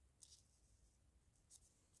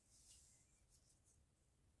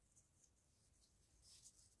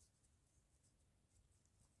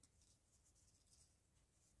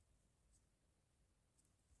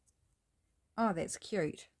 Oh, that's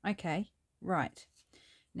cute. Okay, right.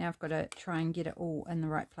 Now I've got to try and get it all in the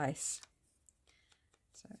right place.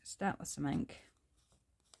 So start with some ink.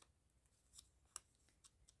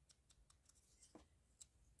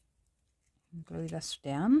 And glue this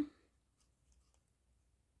down.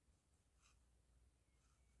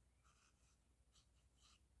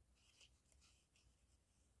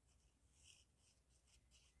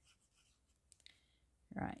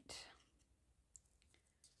 Right.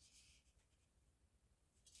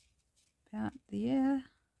 About there,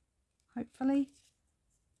 hopefully.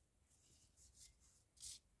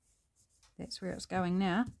 That's where it's going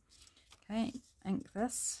now. Okay, ink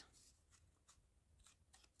this.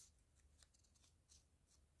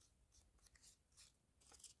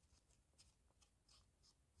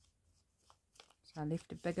 So I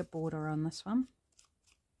left a bigger border on this one.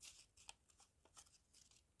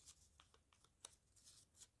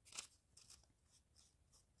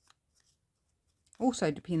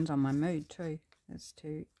 Also depends on my mood too, as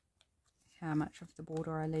to how much of the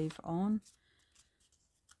border I leave on.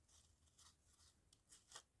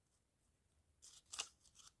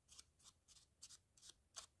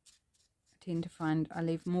 I tend to find I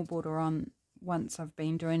leave more border on once I've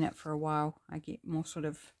been doing it for a while. I get more sort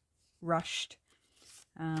of rushed.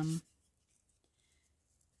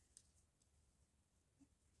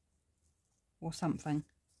 Or something.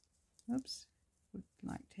 Oops, would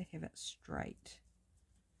like to have it straight.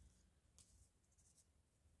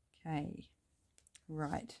 Okay,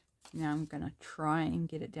 right, now I'm going to try and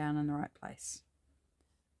get it down in the right place.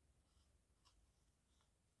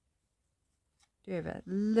 Do have a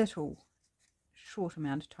little short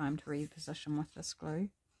amount of time to reposition with this glue.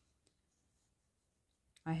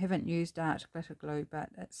 I haven't used art glitter glue, but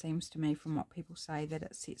it seems to me from what people say that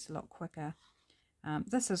it sets a lot quicker.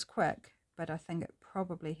 This is quick, but I think it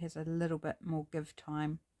probably has a little bit more give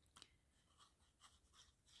time,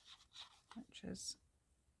 which is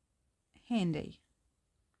handy.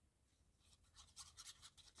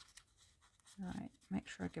 Right, make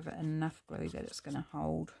sure I give it enough glue that it's going to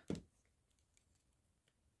hold.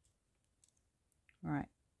 Right,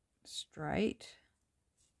 straight.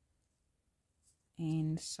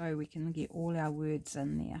 And so we can get all our words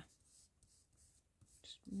in there.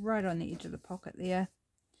 Just right on the edge of the pocket there.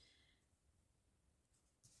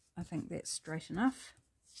 I think that's straight enough.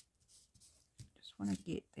 Just want to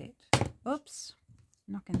get that. Oops,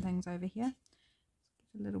 knocking things over here. Let's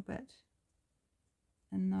get a little bit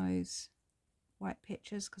in those white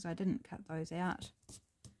patches because I didn't cut those out.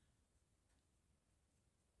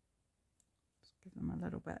 Just give them a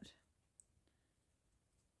little bit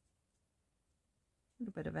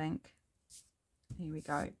of ink. Here we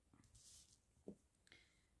go.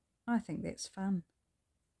 I think that's fun.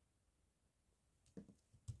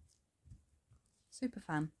 Super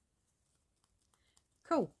fun.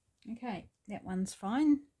 Cool. Okay, that one's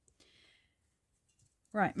fine.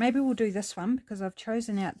 Right, maybe we'll do this one because I've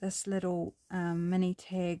chosen out this little mini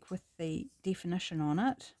tag with the definition on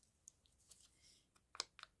it.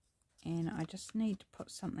 And I just need to put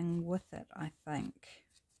something with it, I think.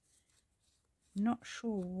 Not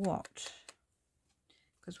sure what,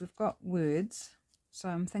 because we've got words, so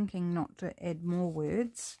I'm thinking not to add more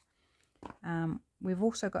words. We've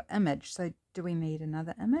also got image, so do we need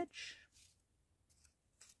another image?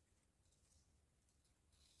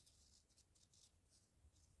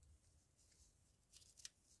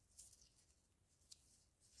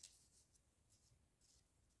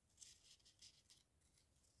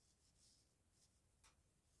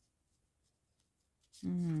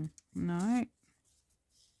 No.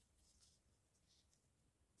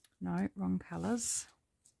 No, wrong colours.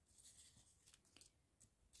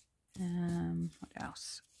 What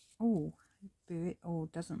else? Oh, bird. Oh,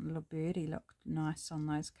 doesn't little birdie look nice on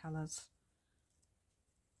those colours?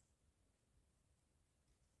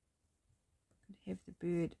 Could have the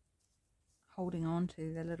bird holding on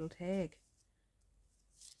to the little tag.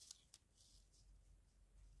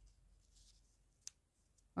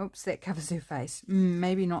 Oops, that covers her face.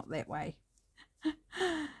 Maybe not that way.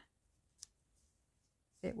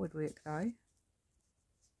 That would work though.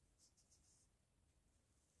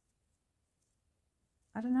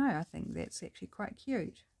 I don't know, I think that's actually quite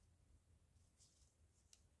cute.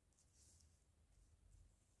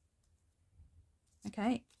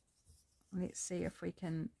 Okay, let's see if we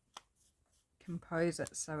can compose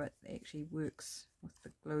it so it actually works with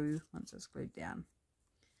the glue once it's glued down.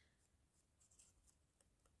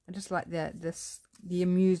 I just like the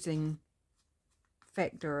amusing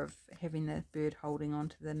factor of having the bird holding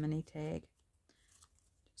onto the mini tag.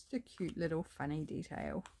 Just a cute little funny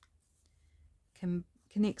detail.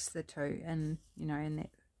 Connects the two, and you know, in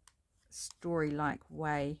that story-like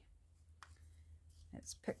way.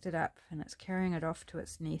 It's picked it up and it's carrying it off to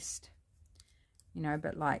its nest. You know, a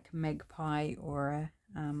bit like magpie or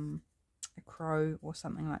a crow or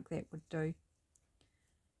something like that would do.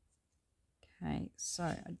 Okay, so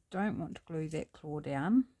I don't want to glue that claw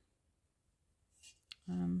down.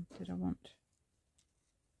 Did I want?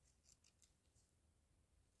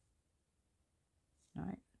 No.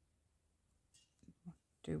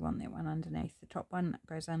 Do want that one underneath. The top one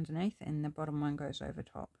goes underneath and the bottom one goes over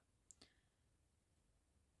top.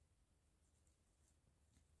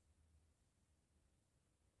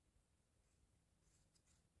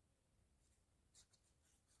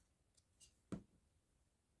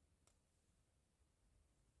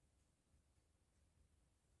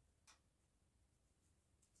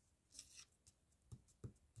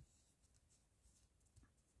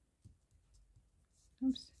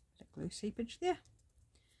 Oops, bit of glue seepage there.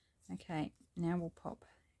 Okay, now we'll pop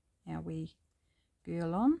our wee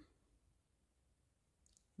girl on.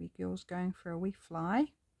 Wee girl's going for a wee fly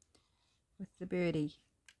with the birdie,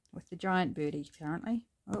 with the giant birdie apparently.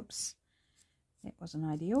 Oops, that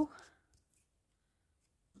wasn't ideal.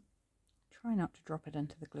 Try not to drop it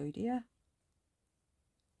into the glue, dear.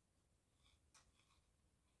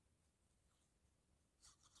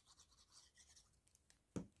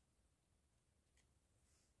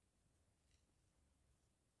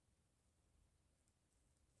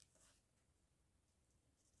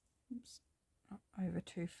 Oops, not over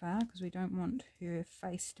too far because we don't want her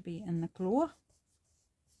face to be in the claw.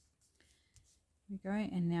 There we go,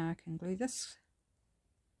 and now I can glue this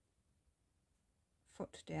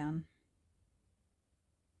foot down.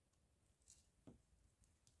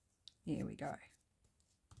 There we go.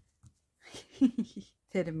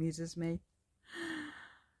 That amuses me.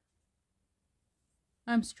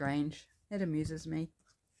 I'm strange. That amuses me.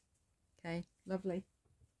 Okay, lovely.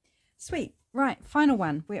 Sweet. Right, final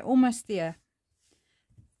one. We're almost there.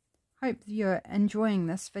 Hope you're enjoying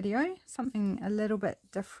this video. Something a little bit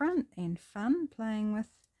different and fun, playing with...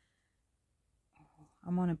 Oh,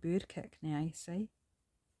 I'm on a bird kick now, you see.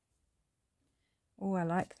 Oh, I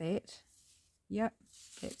like that. Yep,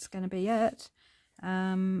 that's going to be it.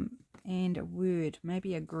 And a word,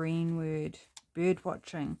 maybe a green word. Bird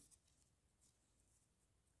watching.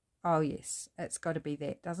 Oh yes, it's got to be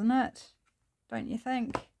that, doesn't it? Don't you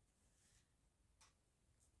think?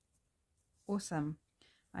 Awesome.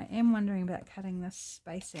 I am wondering about cutting this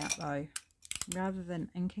space out though, rather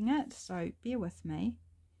than inking it, so bear with me.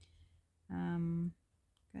 I'm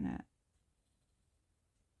gonna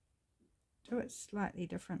do it slightly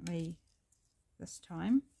differently this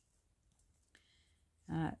time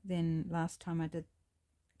than last time I did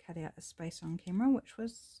cut out a space on camera, which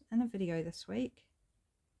was in a video this week.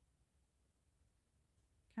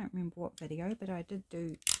 Can't remember what video, but I did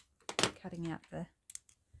do cutting out the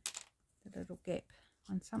little gap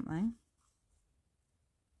on something,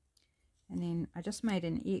 and then I just made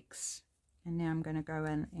an X, and now I'm going to go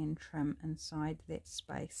in and trim inside that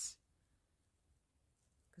space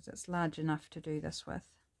because it's large enough to do this with.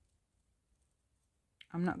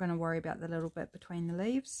 I'm not going to worry about the little bit between the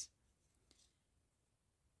leaves,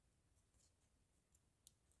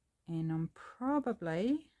 and I'm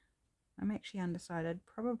actually undecided,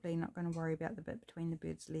 probably not going to worry about the bit between the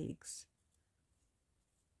bird's legs.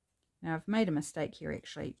 Now I've made a mistake here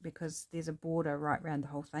actually, because there's a border right around the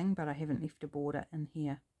whole thing, but I haven't left a border in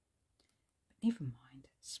here. But never mind,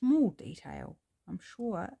 small detail. I'm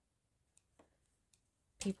sure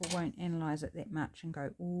people won't analyse it that much and go,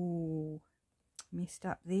 ooh, messed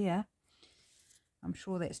up there. I'm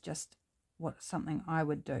sure that's just something I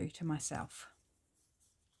would do to myself.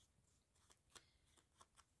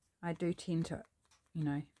 I do tend to, you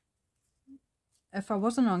know, if I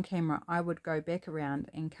wasn't on camera, I would go back around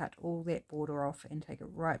and cut all that border off and take it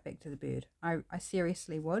right back to the bird. I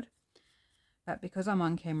seriously would. But because I'm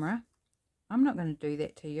on camera, I'm not going to do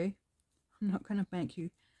that to you. I'm not going to make you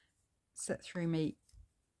sit through me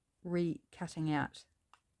re-cutting out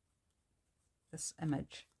this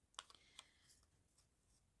image.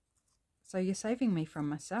 So you're saving me from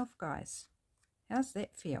myself, guys. How's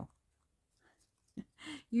that feel?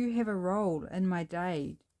 You have a role in my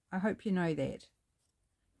day. I hope you know that.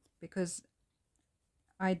 Because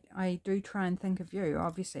I do try and think of you.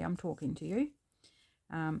 Obviously, I'm talking to you.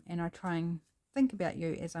 And I try and think about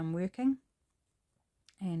you as I'm working.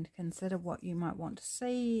 And consider what you might want to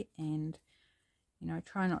see. And, you know,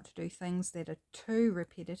 try not to do things that are too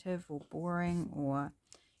repetitive or boring or,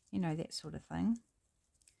 you know, that sort of thing.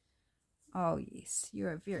 Oh, yes,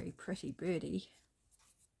 you're a very pretty birdie.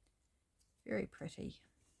 Very pretty.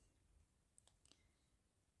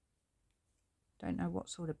 Don't know what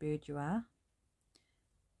sort of bird you are,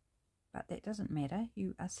 but that doesn't matter.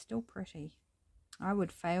 You are still pretty. I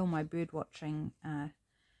would fail my bird watching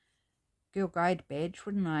Girl Guide badge,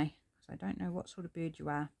 wouldn't I? Because I don't know what sort of bird you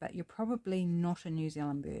are, but you're probably not a New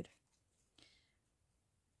Zealand bird.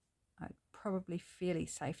 I'd probably fairly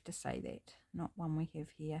safe to say that. Not one we have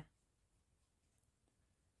here.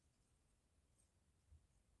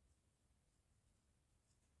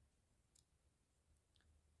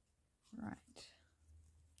 Right.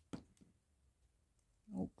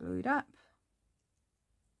 All glued up.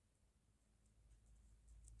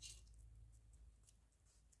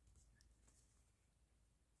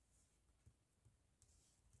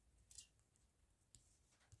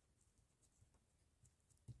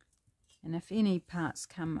 And if any parts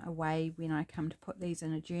come away when I come to put these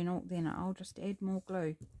in a journal, then I'll just add more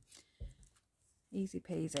glue. Easy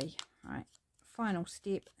peasy. Right, final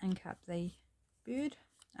step, ink up the bird.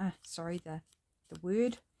 Sorry, the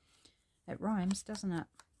word. It rhymes, doesn't it?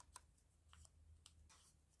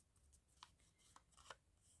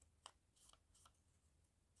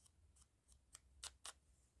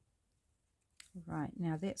 Right,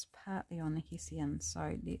 now that's partly on the Hessian,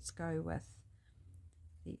 so let's go with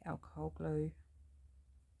the alcohol glue.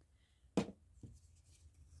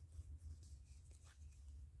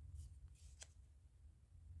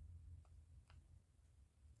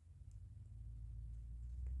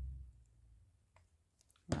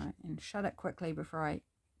 Right, and shut it quickly before I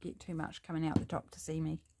get too much coming out the top to see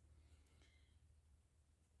me.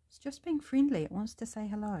 It's just being friendly, it wants to say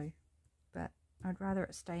hello, but I'd rather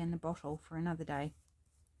it stay in the bottle for another day.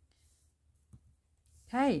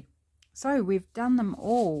 Okay, so we've done them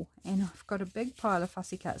all, and I've got a big pile of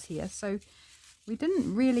fussy cuts here, so we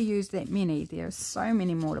didn't really use that many. There's so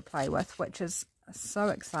many more to play with, which is so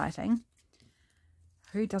exciting.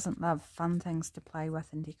 Who doesn't love fun things to play with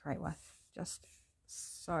and decorate with? Just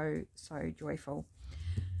so joyful.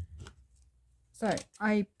 So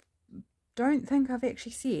I don't think I've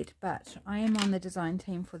actually said, but I am on the design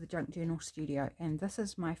team for the Junk Journal Studio, and this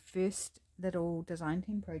is my first little design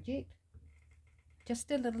team project.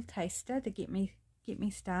 Just a little taster to get me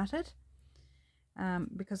started,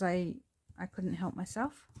 because I couldn't help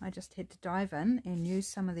myself. I just had to dive in and use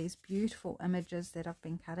some of these beautiful images that I've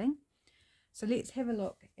been cutting. So let's have a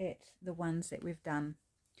look at the ones that we've done.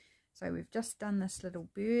 So we've just done this little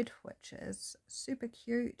bird, which is super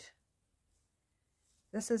cute.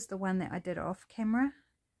 This is the one that I did off camera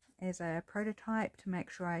as a prototype to make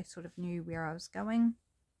sure I sort of knew where I was going.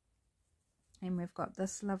 And we've got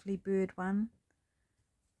this lovely bird one.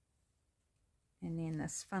 And then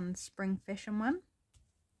this fun spring fashion one.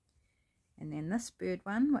 And then this bird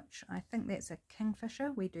one, which I think that's a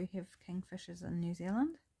kingfisher. We do have kingfishers in New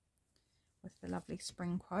Zealand, with the lovely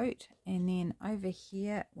spring quote. And then over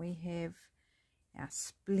here we have our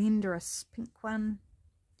splendorous pink one,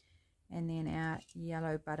 and then our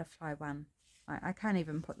yellow butterfly one. I can't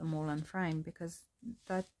even put them all in frame because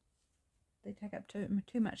they take up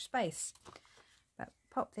too much space. But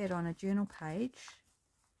pop that on a journal page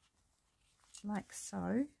like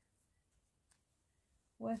so,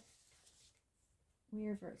 with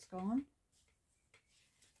wherever it's gone,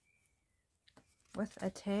 with a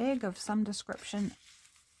tag of some description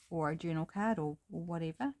or a journal card or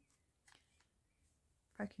whatever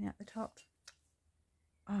poking out the top.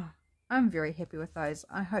 Oh, I'm very happy with those.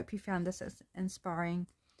 I hope you found this inspiring.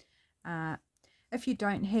 If you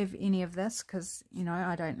don't have any of this, because you know,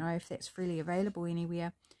 I don't know if that's freely available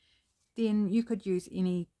anywhere, then you could use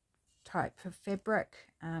any type of fabric.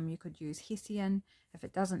 You could use Hessian. If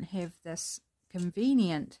it doesn't have this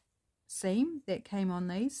convenient seam that came on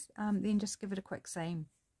these, then just give it a quick seam.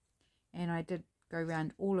 And I did go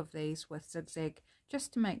around all of these with zigzag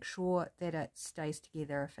just to make sure that it stays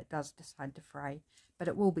together if it does decide to fray, but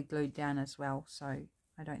it will be glued down as well, so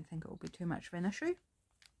I don't think it will be too much of an issue.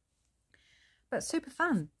 But super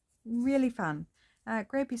fun, really fun.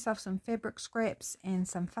 Grab yourself some fabric scraps and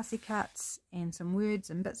some fussy cuts and some words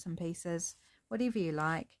and bits and pieces, whatever you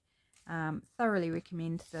like. Thoroughly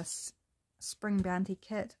recommend this Spring Bounty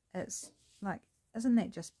kit. It's like, isn't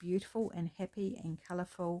that just beautiful and happy and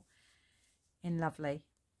colourful and lovely?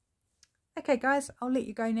 Okay guys, I'll let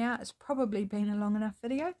you go now. It's probably been a long enough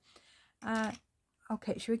video. I'll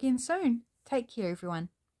catch you again soon. Take care everyone.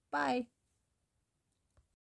 Bye.